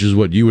 which is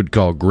what you would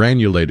call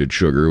granulated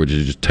sugar, which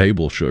is just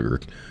table sugar.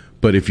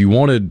 But if you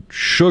wanted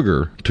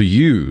sugar to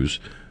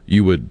use,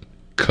 you would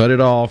cut it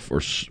off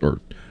or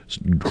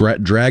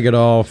drag it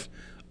off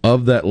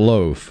of that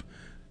loaf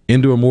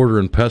into a mortar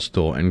and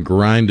pestle and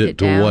grind it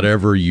to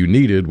whatever you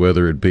needed,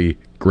 whether it be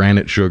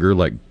granite sugar,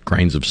 like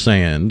grains of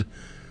sand,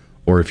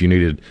 or if you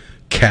needed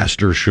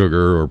castor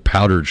sugar or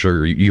powdered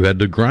sugar, you had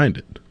to grind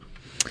it.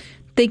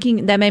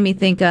 That made me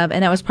think of,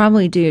 and that was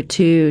probably due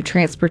to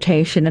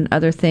transportation and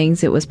other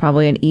things. It was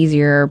probably an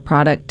easier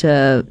product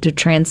to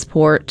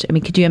transport. I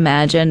mean, could you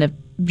imagine if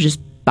just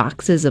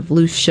boxes of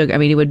loose sugar? I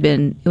mean, it would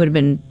have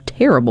been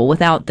terrible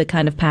without the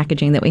kind of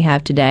packaging that we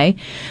have today.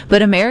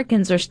 But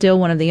Americans are still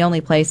one of the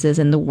only places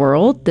in the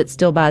world that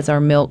still buys our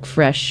milk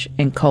fresh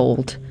and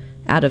cold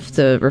out of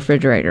the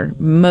refrigerator.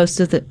 Most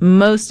of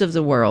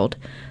the world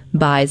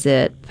buys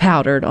it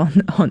powdered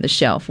on the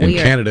shelf. In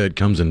Canada, it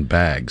comes in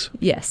bags.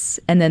 Yes,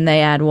 and then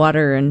they add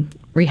water and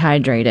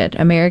rehydrate it.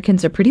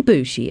 Americans are pretty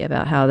bougie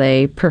about how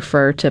they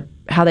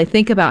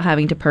think about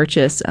having to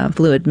purchase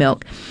fluid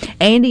milk.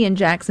 Andy in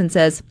Jackson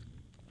says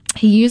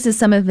he uses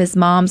some of his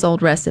mom's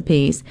old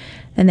recipes,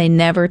 and they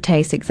never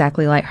taste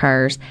exactly like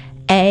hers.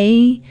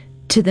 A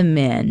to the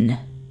men.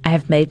 I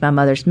have made my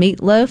mother's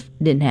meatloaf,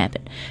 didn't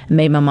happen. I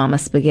made my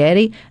mama's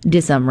spaghetti,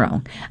 did something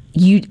wrong.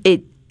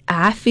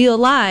 I feel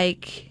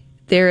like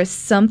there is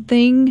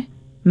something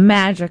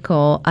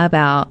magical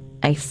about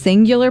a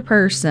singular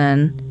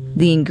person,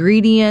 the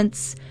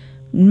ingredients,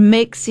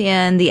 mix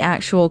in the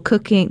actual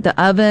cooking, the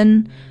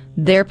oven,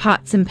 their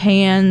pots and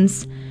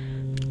pans,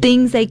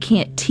 things they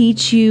can't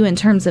teach you in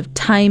terms of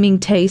timing,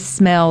 taste,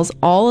 smells,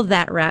 all of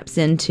that wraps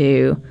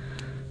into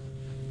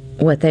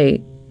what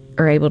they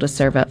are able to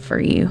serve up for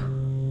you.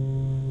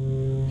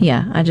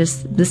 Yeah,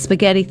 the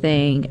spaghetti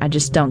thing, I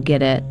just don't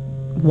get it.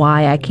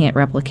 Why I can't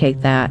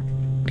replicate that.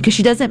 Because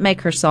she doesn't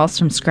make her sauce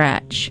from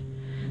scratch.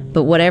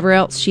 But whatever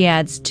else she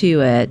adds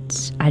to it,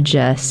 it's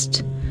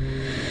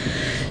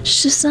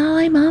just not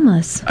like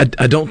mama's. I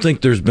don't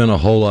think there's been a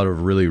whole lot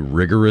of really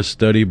rigorous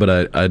study,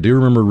 but I do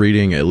remember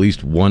reading at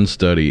least one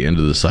study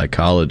into the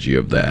psychology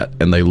of that,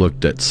 and they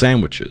looked at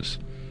sandwiches.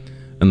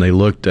 And they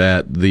looked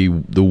at the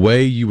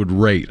way you would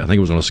rate, I think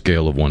it was on a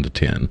scale of 1 to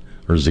 10,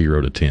 or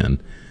 0 to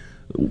 10,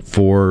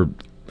 for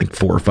I think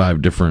 4 or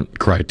 5 different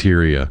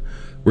criteria,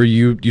 where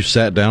you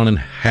sat down and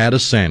had a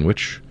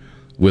sandwich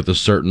with a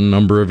certain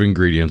number of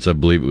ingredients. I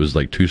believe it was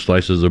like 2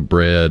 slices of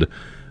bread,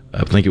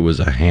 I think it was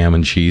a ham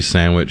and cheese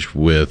sandwich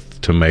with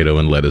tomato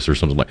and lettuce or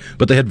something like that.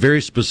 But they had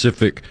very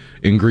specific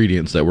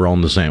ingredients that were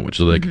on the sandwich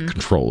so they could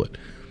control it.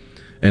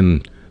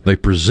 And they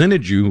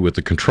presented you with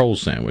the control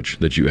sandwich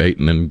that you ate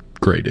and then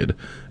graded.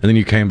 And then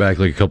you came back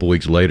like a couple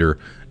weeks later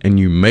and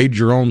you made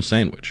your own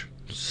sandwich.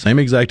 Same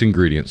exact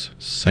ingredients,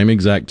 same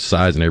exact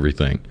size and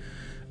everything.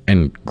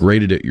 And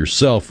graded it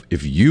yourself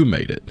if you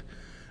made it.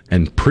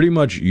 And pretty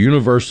much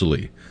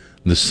universally,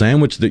 the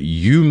sandwich that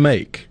you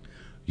make,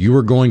 you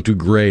are going to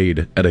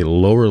grade at a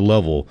lower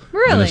level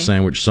than a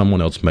sandwich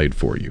someone else made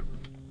for you.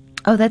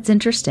 Oh, that's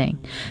interesting.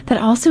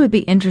 That also would be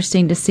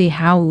interesting to see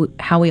how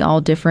we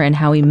all differ and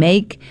how we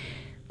make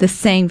the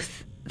same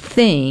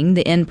thing,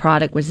 the end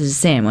product, which is a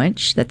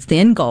sandwich. That's the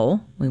end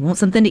goal. We want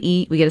something to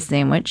eat. We get a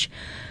sandwich.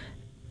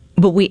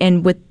 But we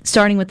end with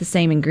starting with the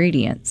same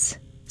ingredients.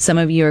 Some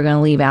of you are going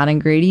to leave out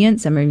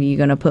ingredients. Some of you are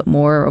going to put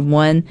more of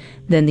one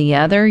than the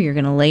other. You're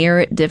going to layer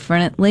it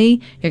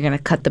differently. You're going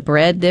to cut the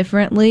bread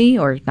differently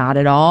or not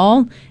at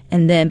all.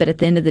 And then, but at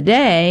the end of the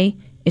day,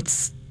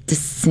 it's the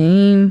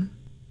same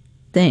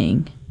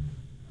thing.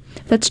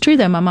 That's true,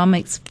 though. My mom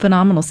makes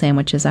phenomenal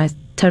sandwiches. I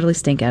totally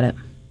stink at it.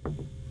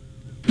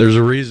 There's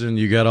a reason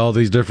you got all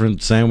these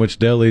different sandwich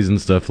delis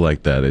and stuff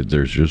like that.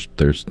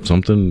 There's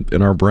something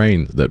in our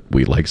brain that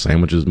we like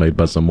sandwiches made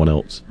by someone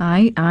else.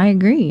 I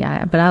agree,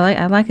 but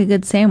I like a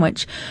good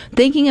sandwich.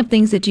 Thinking of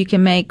things that you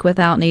can make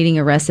without needing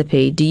a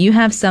recipe, do you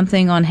have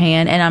something on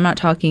hand? And I'm not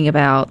talking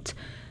about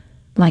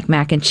like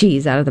mac and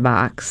cheese out of the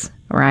box,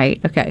 right?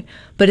 Okay.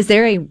 But is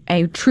there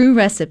a true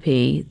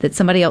recipe that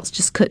somebody else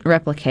just couldn't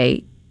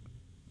replicate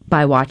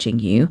by watching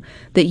you,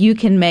 that you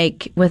can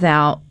make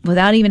without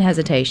even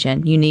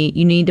hesitation? You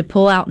need to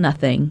pull out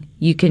nothing.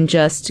 You can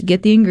just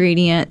get the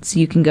ingredients.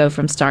 You can go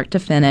from start to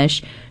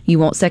finish. You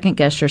won't second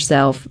guess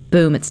yourself.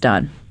 Boom, it's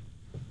done.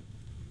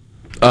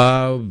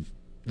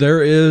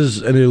 There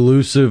is an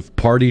elusive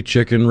party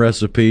chicken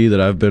recipe that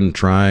I've been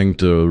trying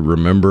to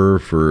remember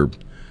for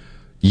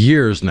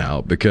years now,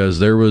 because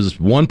there was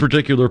one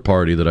particular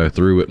party that I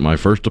threw at my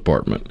first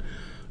apartment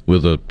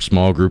with a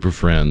small group of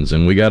friends,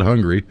 and we got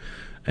hungry.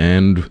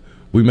 And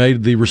we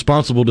made the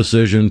responsible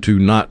decision to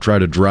not try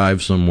to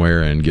drive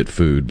somewhere and get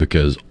food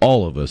because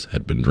all of us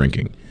had been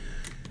drinking.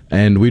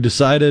 And we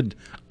decided,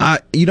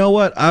 you know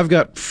what? I've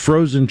got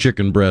frozen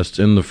chicken breasts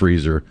in the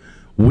freezer.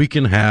 We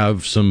can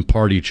have some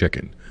party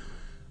chicken.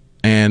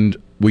 And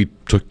we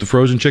took the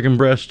frozen chicken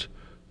breast,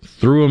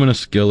 threw them in a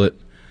skillet,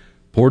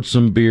 poured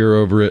some beer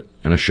over it,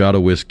 and a shot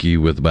of whiskey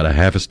with about a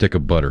half a stick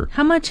of butter.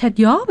 How much had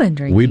y'all been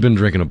drinking? We'd been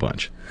drinking a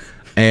bunch.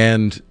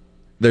 And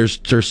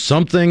there's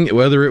something,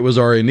 whether it was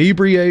our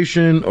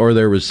inebriation or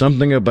there was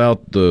something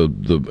about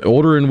the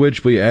order in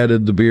which we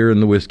added the beer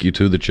and the whiskey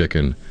to the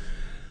chicken.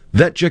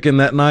 That chicken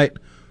that night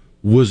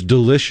was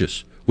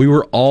delicious. We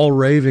were all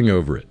raving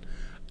over it.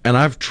 And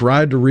I've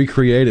tried to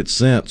recreate it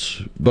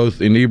since,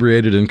 both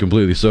inebriated and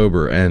completely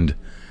sober, and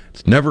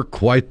it's never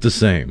quite the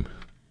same.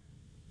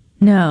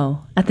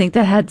 No, I think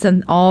that had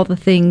all the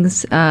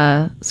things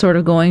sort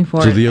of going for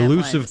it. So the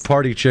elusive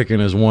party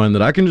chicken is one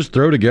that I can just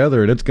throw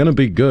together and it's going to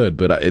be good,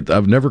 but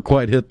I've never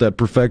quite hit that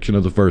perfection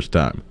of the first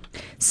time.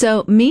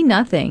 So me,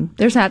 nothing.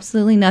 There's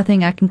absolutely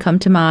nothing I can come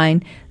to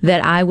mind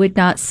that I would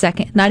not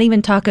second. Not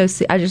even taco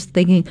soup. I was just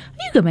thinking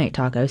you could make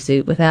taco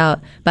soup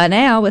without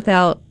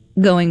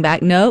going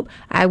back. Nope,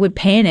 I would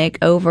panic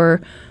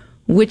over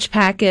which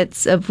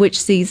packets of which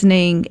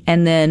seasoning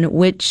and then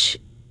which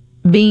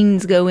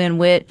beans go in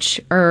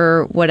which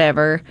or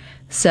whatever.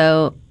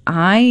 So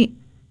I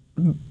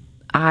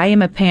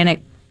am a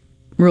panic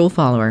rule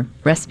follower,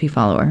 recipe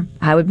follower.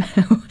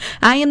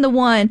 I am the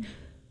one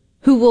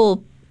who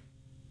will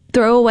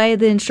throw away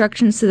the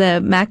instructions to the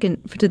mac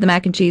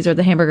and cheese or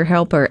the hamburger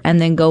helper and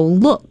then go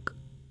look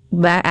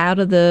back out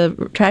of the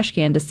trash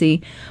can to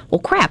see, well,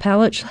 crap,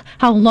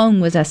 how long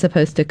was I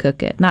supposed to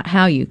cook it? Not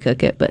how you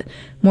cook it, but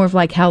more of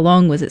like how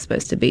long was it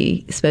supposed to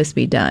be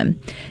done.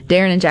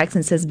 Darren and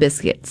Jackson says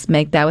biscuits.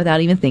 Make that without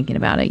even thinking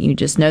about it. You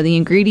just know the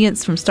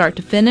ingredients from start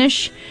to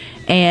finish.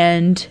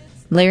 And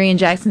Larry and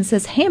Jackson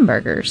says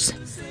hamburgers.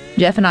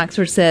 Jeff in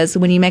Oxford says,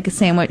 when you make a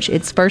sandwich,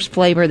 it's first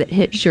flavor that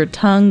hits your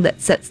tongue that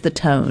sets the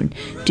tone.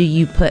 Do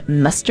you put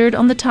mustard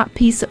on the top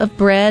piece of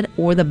bread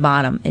or the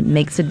bottom? It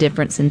makes a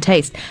difference in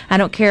taste. I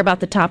don't care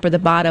about the top or the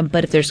bottom,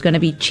 but if there's going to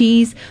be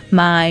cheese,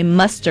 my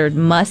mustard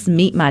must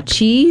meet my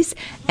cheese,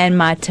 and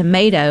my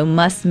tomato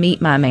must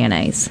meet my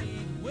mayonnaise.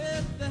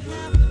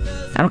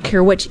 I don't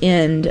care which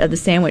end of the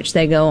sandwich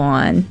they go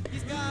on,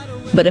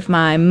 but if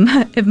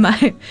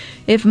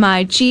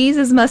my cheese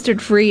is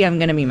mustard free, I'm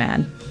going to be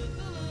mad.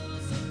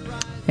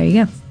 There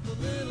you go.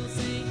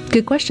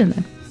 Good question,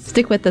 then.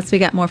 Stick with us. We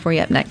got more for you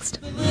up next.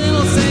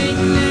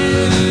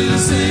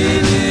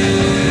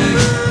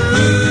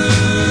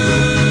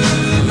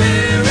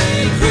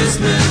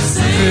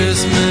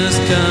 Christmas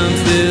comes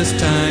this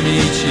time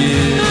each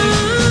year.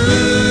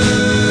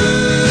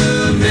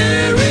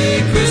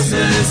 Merry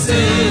Christmas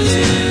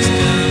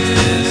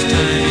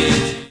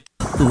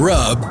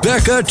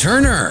Rebecca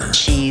Turner.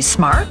 She's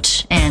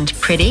smart and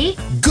Pretty?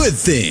 Good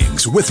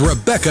Things with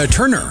Rebecca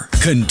Turner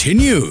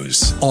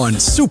continues on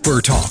Super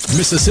Talk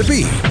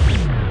Mississippi.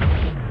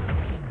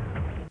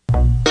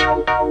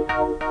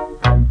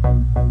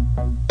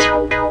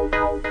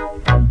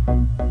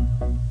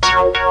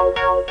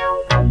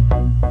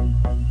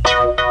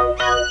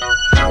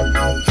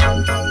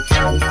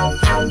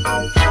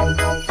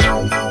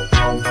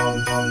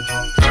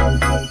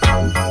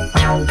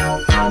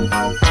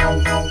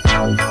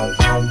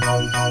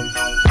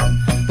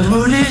 The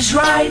mood is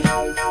right,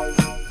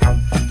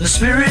 the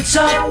spirit's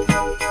up.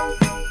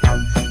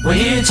 We're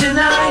here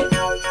tonight,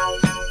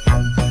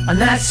 and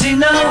that's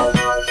enough.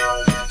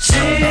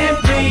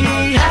 Simply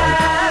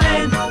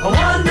having a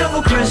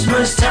wonderful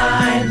Christmas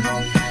time.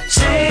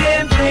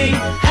 Simply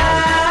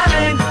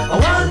having a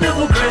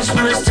wonderful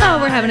Christmas time.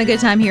 Oh, we're having a good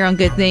time here on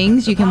Good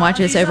Things. You can watch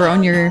us over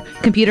on your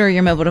computer or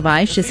your mobile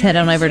device. Just head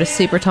on over to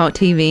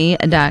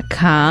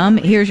supertalktv.com.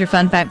 Here's your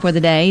fun fact for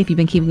the day. If you've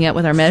been keeping up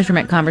with our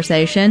measurement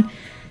conversation,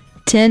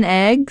 10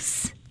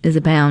 eggs is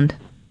a pound.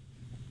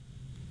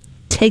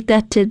 Take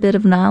that tidbit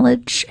of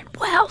knowledge and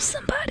wow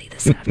somebody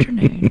this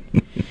afternoon.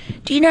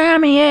 Do you know how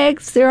many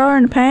eggs there are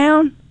in a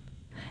pound?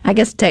 I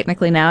guess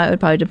technically now it would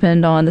probably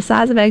depend on the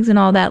size of eggs and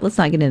all that. Let's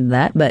not get into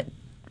that. But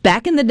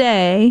back in the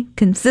day,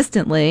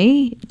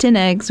 consistently, 10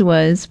 eggs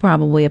was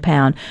probably a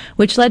pound,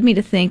 which led me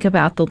to think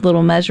about the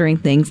little measuring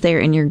things there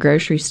in your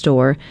grocery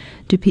store.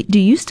 Do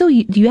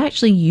you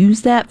actually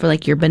use that for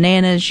like your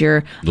bananas,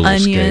 your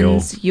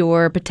onions, scale,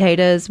 your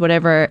potatoes,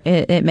 whatever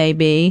it may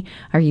be?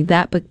 Are you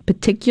that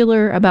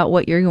particular about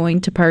what you're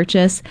going to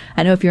purchase?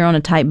 I know if you're on a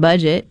tight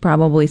budget,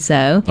 probably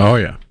so. Oh,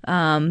 yeah.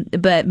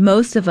 But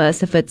most of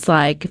us, if it's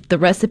like if the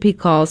recipe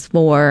calls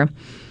for,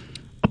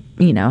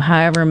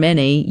 however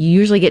many, you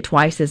usually get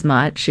twice as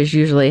much is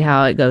usually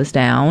how it goes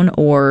down,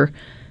 or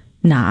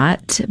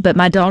not. But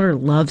my daughter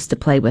loves to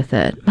play with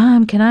it.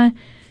 Mom, can I?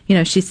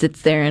 She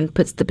sits there and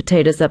puts the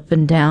potatoes up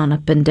and down,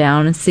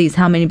 and sees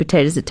how many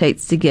potatoes it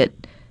takes to get,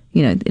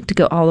 to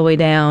go all the way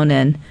down.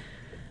 And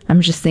I'm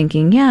just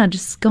thinking, yeah,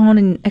 just go on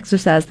and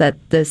exercise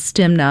the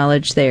STEM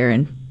knowledge there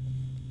and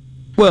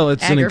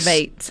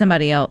aggravate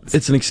somebody else.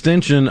 It's an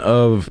extension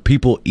of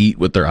people eat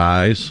with their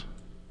eyes.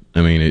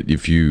 I mean,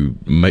 if you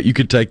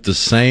could take the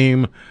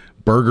same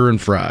burger and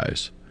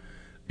fries,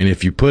 and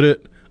if you put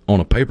it on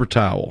a paper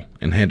towel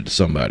and hand it to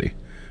somebody,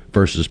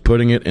 versus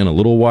putting it in a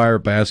little wire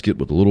basket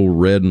with a little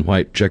red and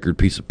white checkered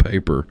piece of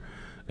paper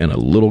and a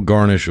little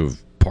garnish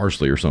of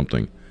parsley or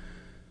something,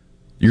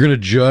 you're going to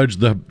judge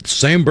the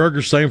same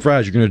burger, same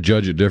fries. You're going to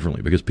judge it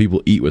differently because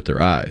people eat with their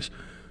eyes.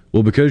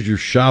 Well, because you're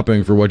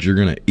shopping for what you're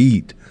going to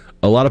eat,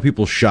 a lot of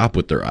people shop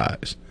with their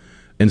eyes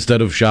instead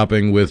of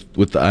shopping with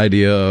the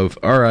idea of,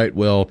 all right,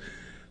 well,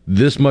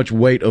 this much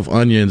weight of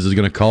onions is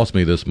going to cost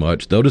me this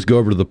much. They'll just go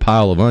over to the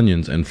pile of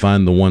onions and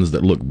find the ones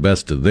that look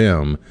best to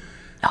them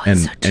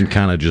and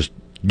kind of just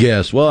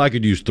guess, well, I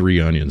could use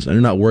 3 onions. And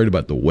they're not worried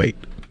about the weight.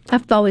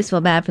 I've always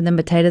felt bad for them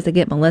potatoes that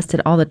get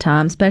molested all the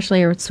time,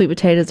 especially sweet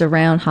potatoes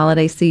around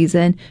holiday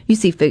season. You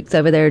see folks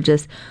over there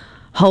just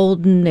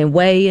holding and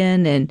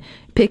weighing and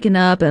picking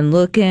up and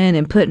looking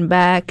and putting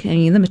back. I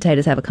mean, the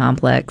potatoes have a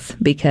complex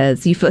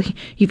because you feel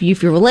if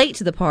you're late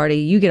to the party,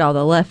 you get all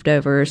the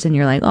leftovers and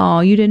you're like,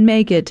 oh, you didn't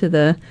make it to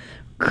the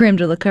creme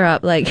de la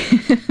crop. Like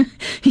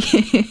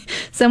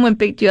someone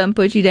picked you up and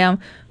put you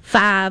down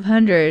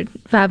 500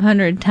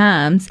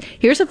 times.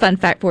 Here's a fun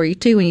fact for you,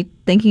 too, when you're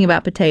thinking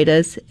about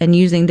potatoes and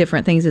using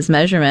different things as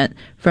measurement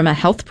from a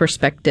health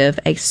perspective.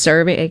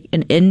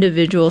 An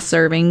individual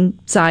serving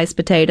size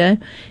potato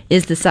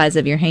is the size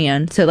of your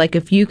hand. So, like,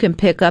 if you can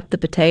pick up the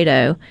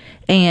potato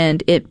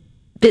and it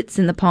fits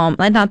in the palm,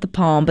 not the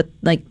palm, but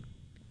like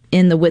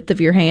in the width of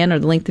your hand or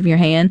the length of your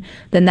hand,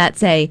 then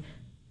that's a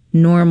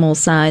normal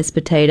size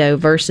potato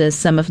versus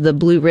some of the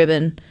blue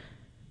ribbon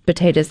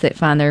potatoes that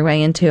find their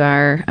way into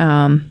our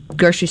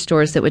grocery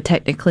stores that would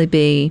technically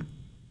be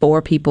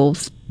 4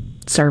 people's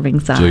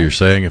serving size. So you're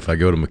saying if I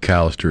go to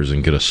McAllister's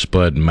and get a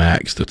Spud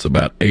Max that's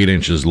about 8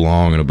 inches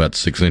long and about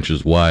 6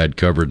 inches wide,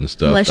 covered and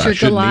stuff, unless you're I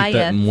shouldn't Goliath, eat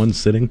that in one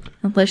sitting?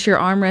 Unless you're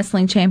arm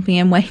wrestling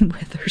champion Wayne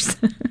Withers.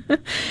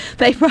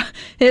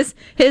 His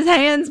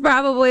hands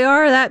probably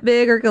are that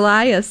big, or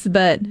Goliath's,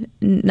 but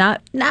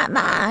not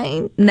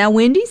mine. Now,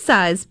 Wendy's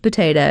size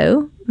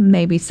potato,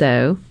 maybe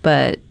so,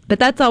 but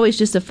that's always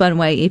just a fun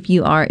way if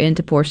you are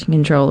into portion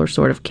control or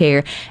sort of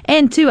care.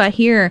 And, too, I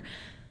hear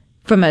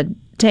from a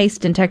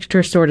taste and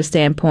texture sort of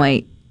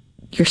standpoint,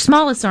 your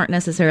smallest aren't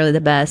necessarily the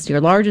best. Your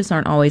largest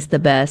aren't always the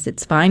best.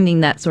 It's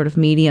finding that sort of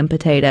medium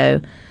potato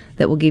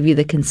that will give you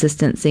the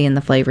consistency and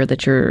the flavor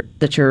that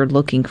you're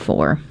looking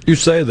for. You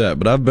say that,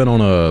 but I've been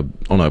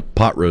on a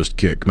pot roast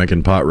kick,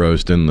 making pot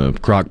roast in the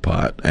crock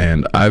pot,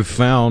 and I've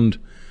found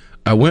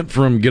I went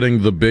from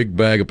getting the big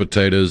bag of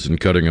potatoes and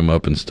cutting them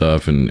up and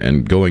stuff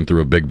and going through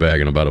a big bag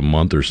in about a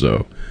month or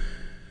so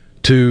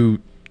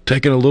to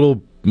taking a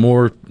little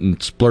more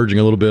and splurging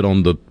a little bit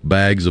on the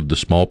bags of the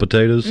small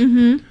potatoes.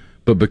 Mm-hmm.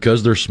 But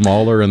because they're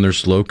smaller and they're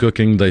slow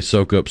cooking, they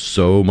soak up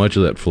so much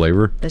of that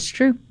flavor. That's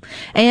true.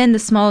 And the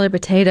smaller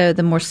potato,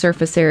 the more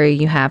surface area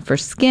you have for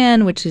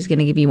skin, which is going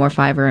to give you more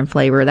fiber and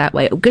flavor that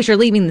way. Because you're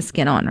leaving the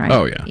skin on, right?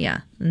 Oh, yeah. Yeah.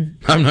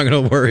 I'm not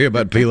going to worry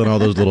about peeling all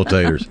those little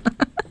taters.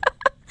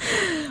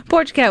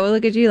 Porch Cat will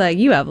look at you like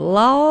you have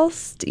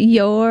lost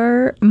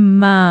your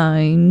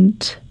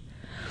mind.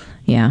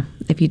 Yeah,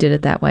 if you did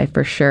it that way,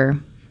 for sure.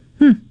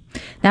 Now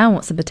I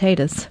want some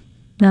potatoes.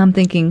 Now I'm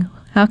thinking,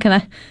 how can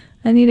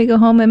I need to go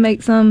home and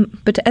make some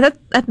potatoes.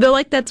 I feel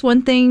like that's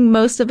one thing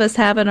most of us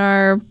have in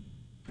our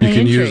You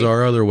can use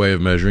our other way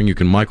of measuring. You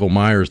can Michael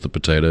Myers the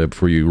potato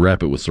before you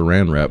wrap it with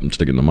saran wrap and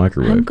stick it in the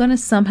microwave. I'm going to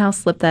somehow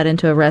slip that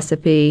into a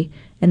recipe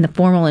in the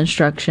formal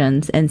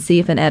instructions and see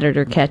if an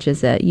editor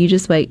catches it. You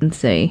just wait and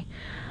see.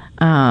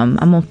 I'm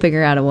going to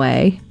figure out a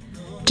way.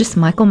 Just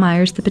Michael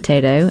Myers the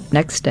potato.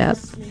 Next step.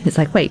 It's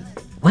like, wait,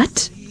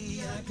 what?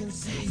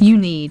 You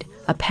need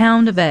a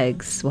pound of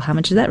eggs. Well, how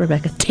much is that,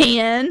 Rebecca?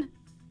 10?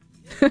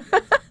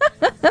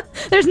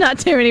 There's not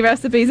too many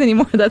recipes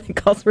anymore that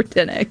calls for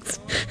 10 eggs.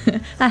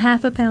 A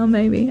half a pound,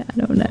 maybe. I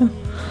don't know.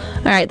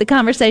 All right, the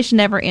conversation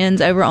never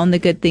ends over on the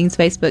Good Things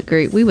Facebook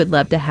group. We would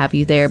love to have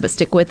you there, but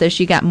stick with us.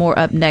 You got more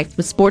up next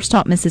with Sports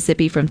Talk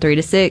Mississippi from 3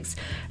 to 6.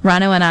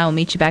 Rhino and I will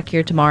meet you back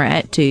here tomorrow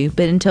at 2.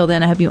 But until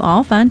then, I hope you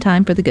all find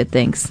time for the good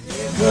things.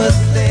 Good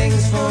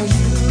things for you.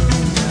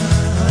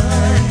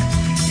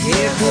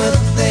 Here, good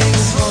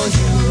things for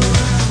you.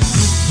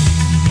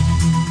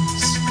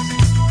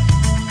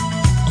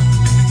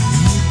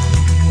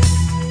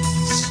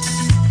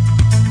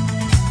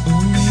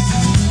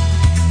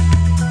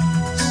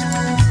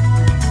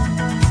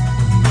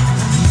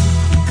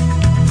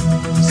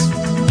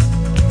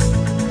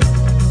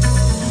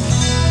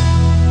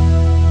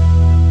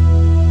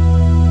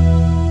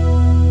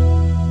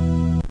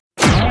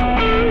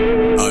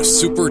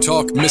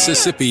 SuperTalk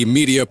Mississippi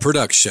Media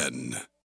Production.